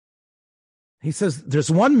 he says there's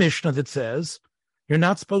one Mishnah that says you're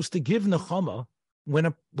not supposed to give nechama when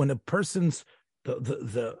a person's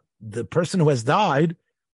the person who has died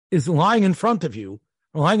is lying in front of you,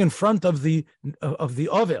 lying in front of the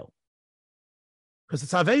ovel, because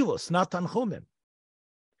it's avelus, not tanchumim.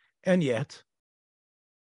 And yet,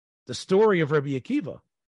 the story of Rabbi Akiva,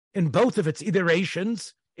 in both of its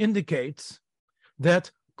iterations, indicates that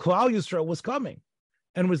Klal Yisrael was coming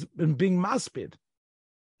and was being maspid.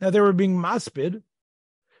 Now they were being maspid,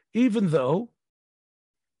 even though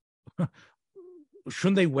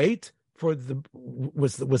shouldn't they wait for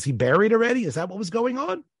was he buried already? Is that what was going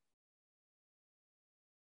on?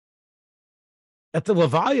 At the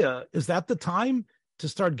Levaya, is that the time to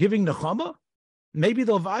start giving nechama? Maybe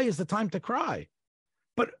the Levaya is the time to cry.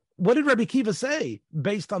 But what did Rabbi Akiva say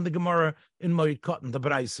based on the Gemara in Moed Katan, the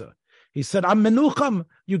Braisa? He said, I'm menucham,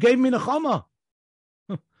 you gave me nechama.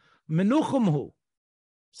 Menucham hu.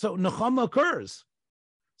 So nechama occurs.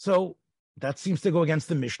 So that seems to go against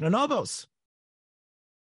the Mishnah Novos.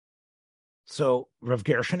 So Rav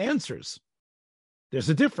Gershon answers, there's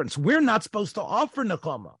a difference. We're not supposed to offer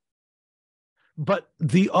nechama. But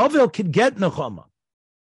the Ovel could get nechama.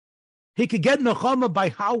 He could get nechama by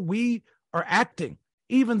how we are acting,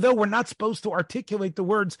 even though we're not supposed to articulate the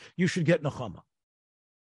words, you should get nechama.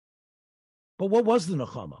 But what was the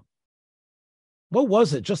nechama? What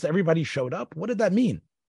was it? Just everybody showed up? What did that mean?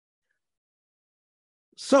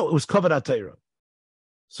 So it was kavod Torah.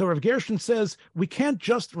 So Rav Gershon says, we can't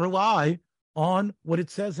just rely on what it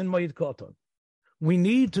says in Moed Katan. We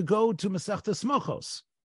need to go to Mesechet Smachos.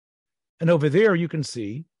 And over there you can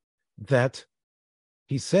see that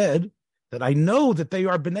he said that I know that they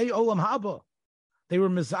are Bnei Olam Haba. They were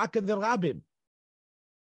Mezakeh the Rabbim.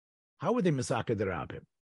 How were they Mezakeh the Rabbim?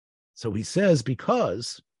 So he says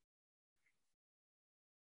because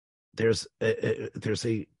there's a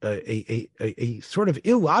sort of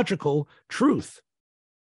illogical truth.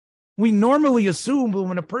 We normally assume that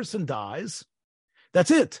when a person dies, that's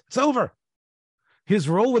it. It's over. His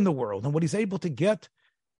role in the world and what he's able to get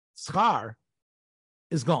schar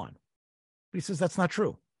is gone. But he says that's not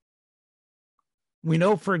true. We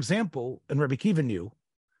know, for example, and Rebbe Akiva knew,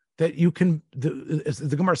 that you can, as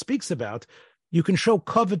the Gemara speaks about, you can show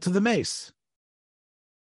kavod to the mace.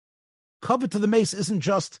 Kavod to the mace isn't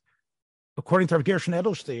just, according to Rav Gershon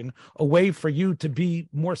Edelstein, a way for you to be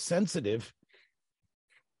more sensitive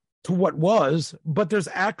to what was, but there's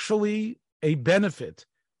actually a benefit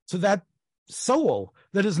to that soul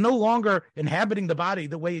that is no longer inhabiting the body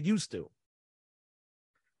the way it used to.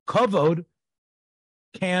 Kavod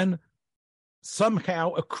can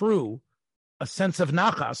somehow accrue a sense of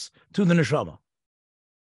nachas to the neshama.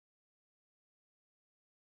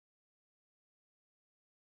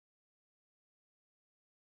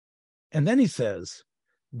 And then he says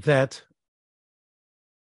that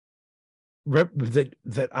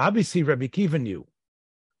that obviously Rabbi Akiva knew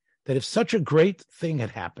that if such a great thing had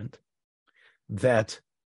happened, that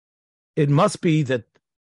it must be that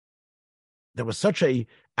there was such a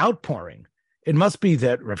outpouring. It must be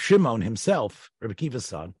that Rav Shimon himself, Rabbi Akiva's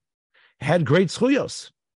son, had great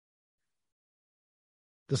zchuyos.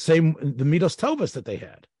 The midos tovas that they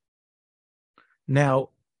had. Now,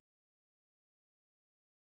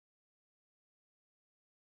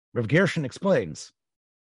 Rav Gershon explains,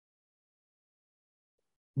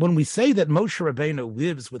 when we say that Moshe Rabbeinu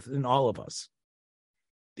lives within all of us,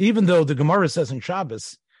 even though the Gemara says in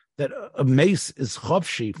Shabbos that a mace is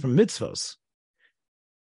chovshi from mitzvos,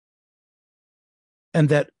 and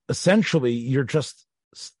that essentially you're just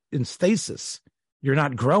in stasis, you're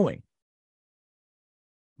not growing,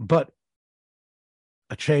 but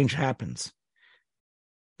a change happens.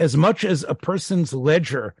 As much as a person's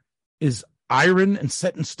ledger is iron and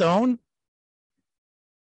set in stone,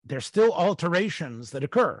 there's still alterations that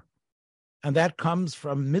occur. And that comes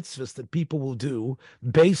from mitzvahs that people will do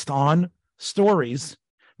based on stories,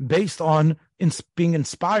 based on being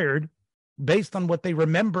inspired, based on what they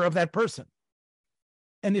remember of that person.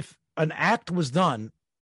 And if an act was done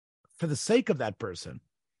for the sake of that person,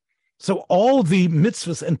 so all the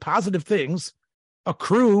mitzvahs and positive things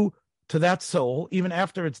accrue to that soul even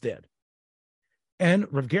after it's dead. And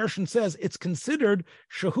Rav Gershon says it's considered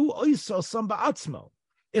shehu oiso sam ba'atzmo.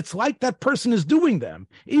 It's like that person is doing them,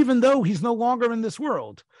 even though he's no longer in this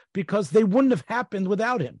world, because they wouldn't have happened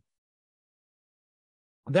without him.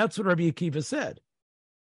 That's what Rabbi Akiva said.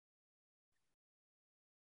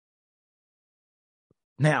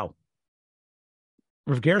 Now,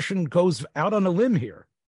 Rav Gershon goes out on a limb here,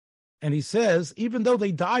 and he says, even though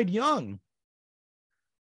they died young,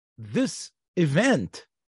 this event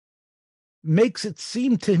makes it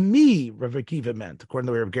seem to me, Rav Akiva meant, according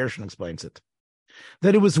to the way Rav Gershon explains it,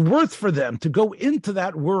 that it was worth for them to go into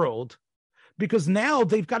that world because now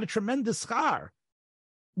they've got a tremendous schar.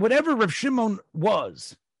 Whatever Rav Shimon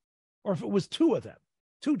was, or if it was two of them,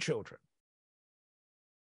 two children,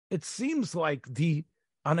 it seems like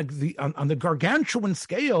on the gargantuan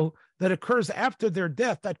scale that occurs after their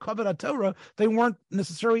death, that Kavod Torah, they weren't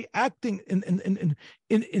necessarily acting in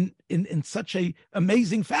such a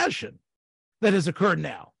amazing fashion that has occurred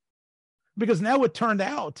now. Because now it turned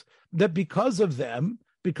out that because of them,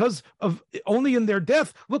 because of only in their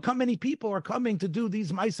death, look how many people are coming to do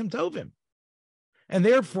these Maisim Tovim. And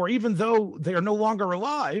therefore, even though they are no longer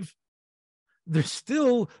alive, there's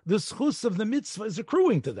still the schus of the mitzvah is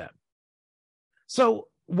accruing to them. So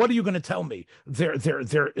what are you going to tell me?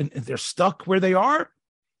 They're stuck where they are?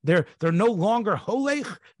 They're no longer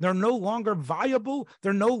holech, they're no longer viable,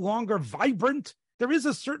 they're no longer vibrant. There is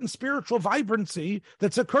a certain spiritual vibrancy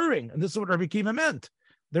that's occurring, and this is what Rabbi Akiva meant.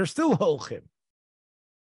 They're still holchim.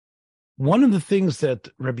 One of the things that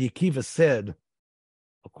Rabbi Akiva said,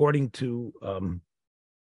 according to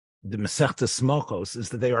the Mesechet Smachos, is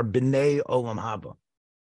that they are bnei olam haba.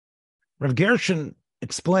 Rav Gershon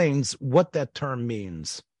explains what that term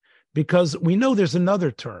means, because we know there's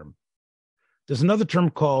another term. There's another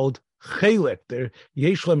term called chelek. There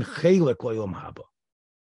yesh lem chelek lo'olam haba.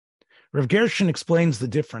 Rav Gershon explains the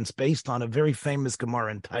difference based on a very famous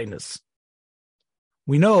Gemara in Tainus.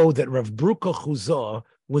 We know that Rav Brucha Chuzah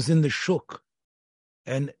was in the shuk,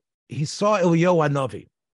 and he saw Eliyahu Hanavi,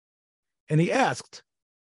 and he asked,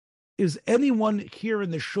 "Is anyone here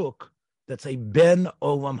in the shuk that's a ben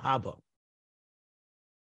olam haba?"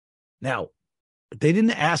 Now, they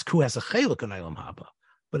didn't ask who has a chelek in olam haba,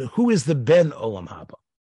 but who is the ben olam haba.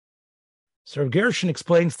 So Gershon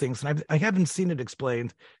explains things, and I haven't seen it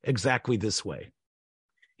explained exactly this way.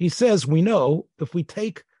 He says, we know if we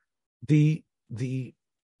take the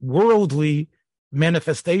worldly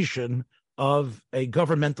manifestation of a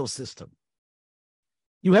governmental system,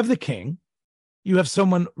 you have the king, you have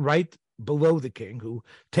someone right below the king who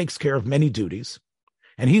takes care of many duties,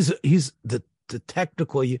 and he's the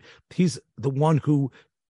one who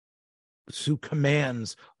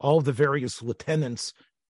commands all the various lieutenants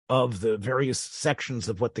of the various sections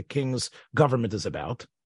of what the king's government is about.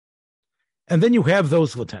 And then you have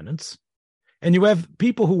those lieutenants, and you have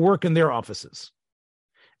people who work in their offices.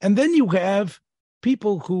 And then you have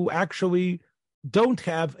people who actually don't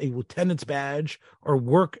have a lieutenant's badge or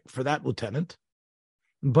work for that lieutenant,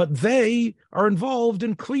 but they are involved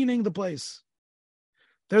in cleaning the place.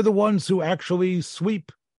 They're the ones who actually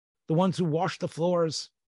sweep, the ones who wash the floors.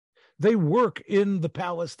 They work in the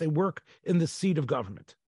palace, they work in the seat of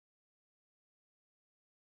government.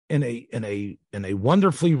 In a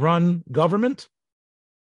wonderfully run government,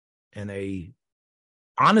 in a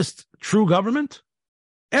honest, true government,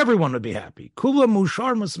 everyone would be happy. Kulam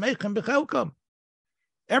mushar musmeichem b'chelkam.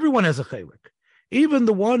 Everyone has a chelik. Even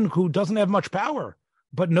the one who doesn't have much power,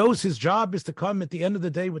 but knows his job is to come at the end of the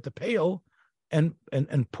day with the pail and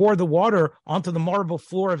pour the water onto the marble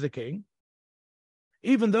floor of the king,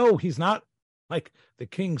 even though he's not like the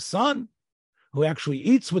king's son who actually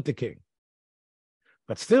eats with the king.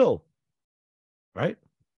 But still, right?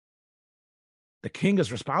 The king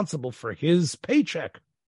is responsible for his paycheck.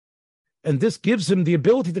 And this gives him the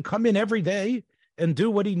ability to come in every day and do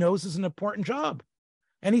what he knows is an important job.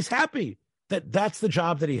 And he's happy that that's the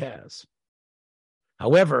job that he has.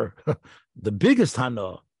 However, the biggest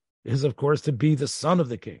hana is, of course, to be the son of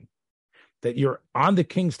the king, that you're on the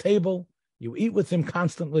king's table, you eat with him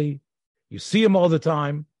constantly, you see him all the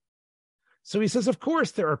time. So he says, of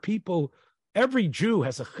course, there are people, every Jew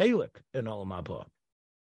has a chelik in Olam Haba,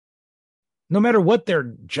 no matter what their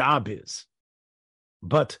job is.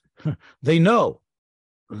 But they know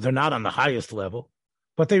they're not on the highest level,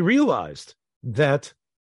 but they realized that,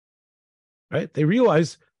 right? They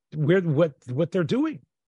realize what they're doing.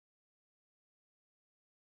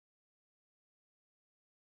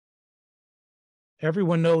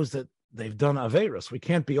 Everyone knows that they've done Averos. We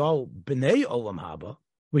can't be all Bnei Olam Haba.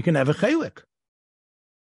 We can have a chelik.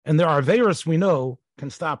 And there are Averos we know can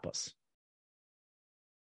stop us.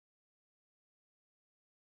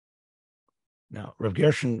 Now, Rav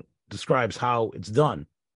Gershon describes how it's done,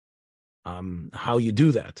 how you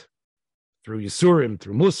do that, through Yisurim,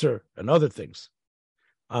 through Musar, and other things.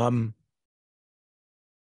 Now,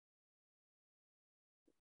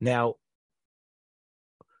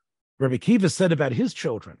 Rabbi Akiva said about his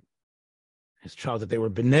children, his child, that they were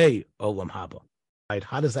Bnei Olam Haba. Right?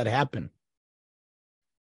 How does that happen?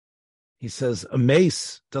 He says a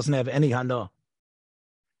mace doesn't have any hana,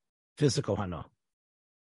 physical hana,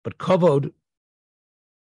 but kavod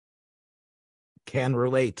can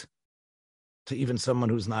relate to even someone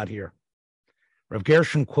who's not here. Rav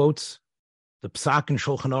Gershon quotes the Psak in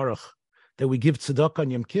Shulchan Aruch that we give tzedakah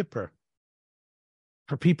on Yom Kippur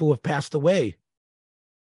for people who have passed away.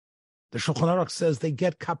 The Shulchan Aruch says they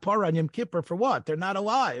get kapara on Yom Kippur for what? They're not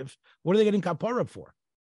alive. What are they getting kapara for?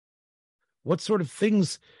 What sort of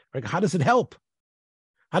things, like, how does it help?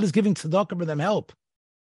 How does giving tzedakah for them help?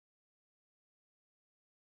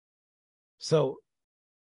 So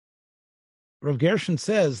Rav Gershon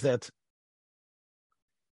says that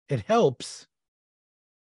it helps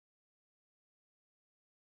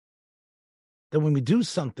that when we do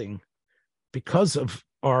something because of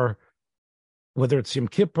our, whether it's Yom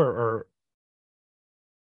Kippur or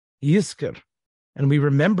Yizkor, and we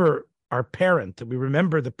remember our parent, and we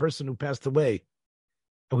remember the person who passed away,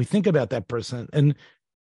 and we think about that person, and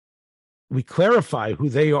we clarify who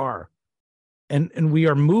they are, and we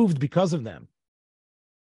are moved because of them.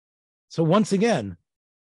 So once again,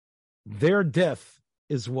 their death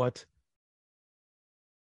is what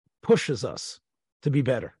pushes us to be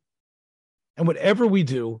better. And whatever we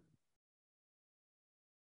do,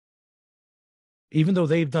 even though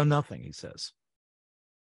they've done nothing, he says,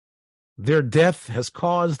 their death has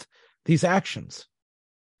caused these actions.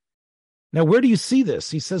 Now, where do you see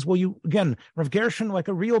this? He says, well, Rav Gershon, like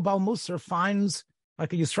a real Baal Musar, finds,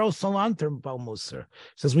 like a Yisrael Salanter Baal Musar,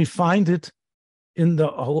 says we find it in the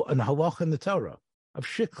halach in the Torah of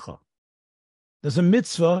shikha. There's a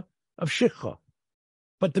mitzvah of shikha,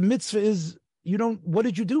 but the mitzvah is, what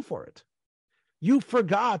did you do for it? You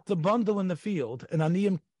forgot the bundle in the field, and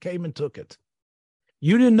Aniyim came and took it.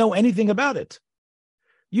 You didn't know anything about it.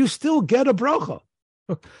 You still get a bracha.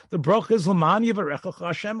 The bracha is Laman Yivarechacha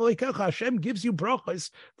Hashem Elokecha. Hashem gives you brachas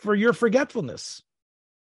for your forgetfulness.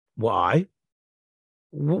 Why?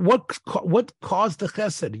 What caused the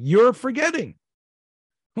chesed? You're forgetting.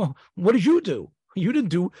 Well, what did you do? You didn't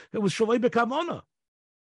do. It was Shalei B'Kavona.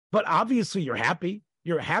 But obviously you're happy.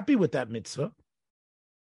 You're happy with that mitzvah.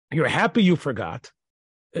 You're happy you forgot.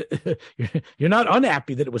 You're not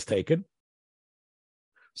unhappy that it was taken.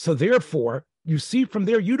 So therefore, you see from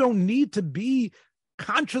there, you don't need to be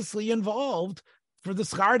consciously involved for the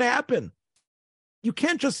schar to happen. You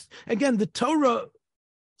can't just, again, the Torah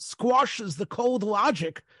squashes the cold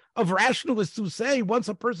logic of rationalists who say once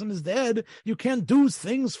a person is dead, you can't do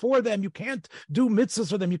things for them. You can't do mitzvahs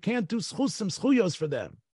for them. You can't do schusim, schuyos for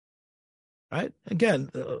them. Right? Again,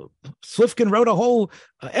 Slifkin wrote a whole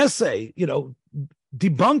essay,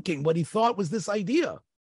 debunking what he thought was this idea.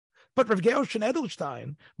 But Rav Gershon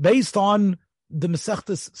Edelstein, based on the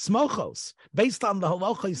Mesechet Smachos, based on the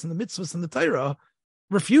halachos and the mitzvahs and the Torah,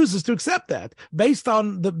 refuses to accept that. Based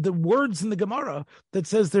on the words in the Gemara that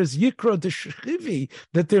says there's yikra de shechivi,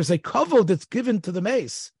 that there's a kavod that's given to the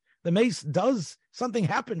mace. The mace does something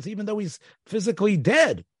happens, even though he's physically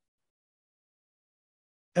dead.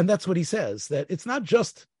 And that's what he says, that it's not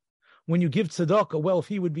just when you give tzedakah, well, if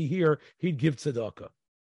he would be here, he'd give tzedakah.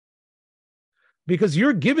 Because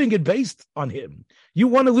you're giving it based on him. You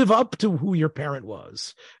want to live up to who your parent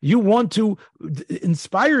was. You want to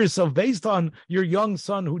inspire yourself based on your young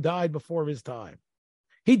son who died before his time.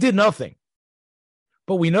 He did nothing.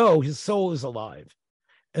 But we know his soul is alive.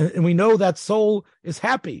 And we know that soul is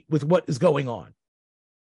happy with what is going on.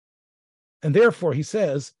 And therefore, he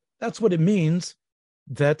says, that's what it means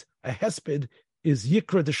that a hesped is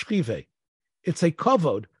yikra d'shchive. It's a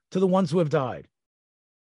kavod to the ones who have died.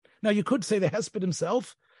 Now, you could say the hesped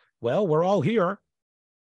himself, well, we're all here.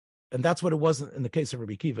 And that's what it was in the case of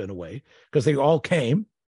Rabbi Akiva in a way, because they all came.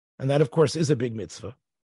 And that, of course, is a big mitzvah.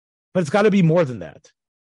 But it's got to be more than that.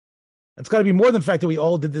 It's got to be more than the fact that we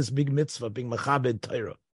all did this big mitzvah, being machabed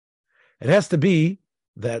Torah. It has to be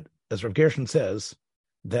that, as Rav Gershon says,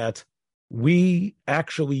 that we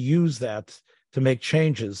actually use that to make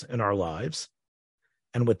changes in our lives.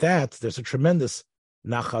 And with that, there's a tremendous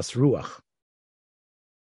nachas ruach.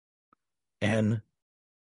 And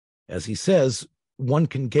as he says, one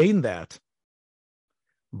can gain that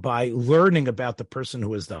by learning about the person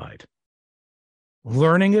who has died.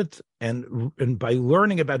 Learning it, and by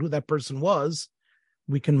learning about who that person was,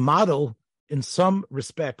 we can model, in some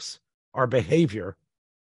respects, our behavior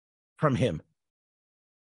from him.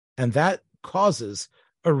 And that causes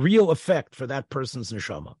a real effect for that person's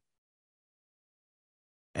neshama.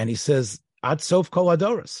 And he says, Ad sof kol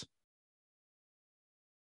adoros.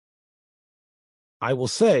 I will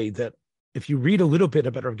say that if you read a little bit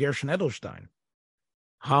about Rav Gershon Edelstein,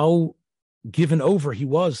 how given over he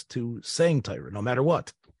was to saying Torah, no matter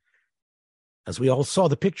what. As we all saw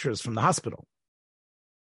the pictures from the hospital,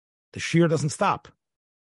 the shir doesn't stop.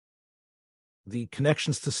 The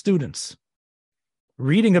connections to students,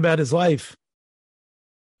 reading about his life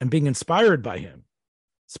and being inspired by him,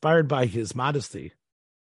 inspired by his modesty,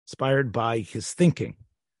 inspired by his thinking,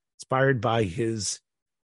 inspired by his,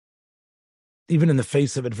 even in the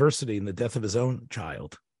face of adversity in the death of his own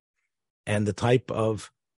child, and the type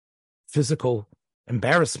of physical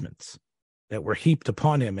embarrassments that were heaped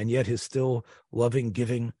upon him, and yet his still loving,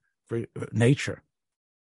 giving for nature,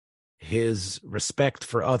 his respect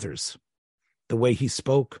for others, the way he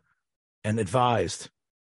spoke and advised.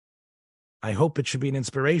 I hope it should be an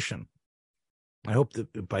inspiration. I hope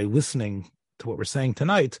that by listening to what we're saying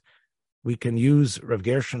tonight, we can use Rav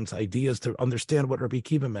Gershon's ideas to understand what Rabbi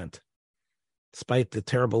Akiva meant. Despite the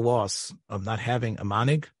terrible loss of not having a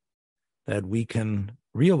manig, that we can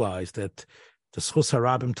realize that the schus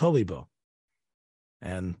harabim tolibo,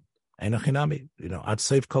 and einachinami, ad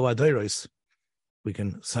seif kol adeiros, we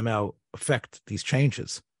can somehow affect these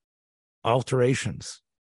changes, alterations,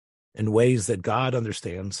 in ways that God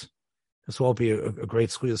understands. This will be a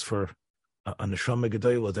great squeeze for a neshama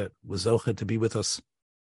gedola that was zochet to be with us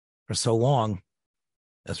for so long.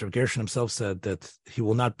 As Rav Gershon himself said, that he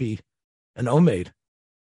will not be an omeid,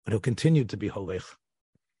 but he'll continue to be holech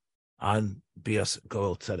on Bias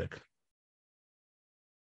Goel Tzedek.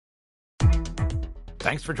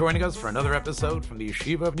 Thanks for joining us for another episode from the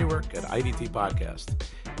Yeshiva of Newark at IDT Podcast.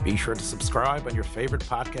 Be sure to subscribe on your favorite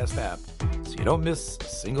podcast app so you don't miss a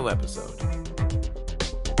single episode.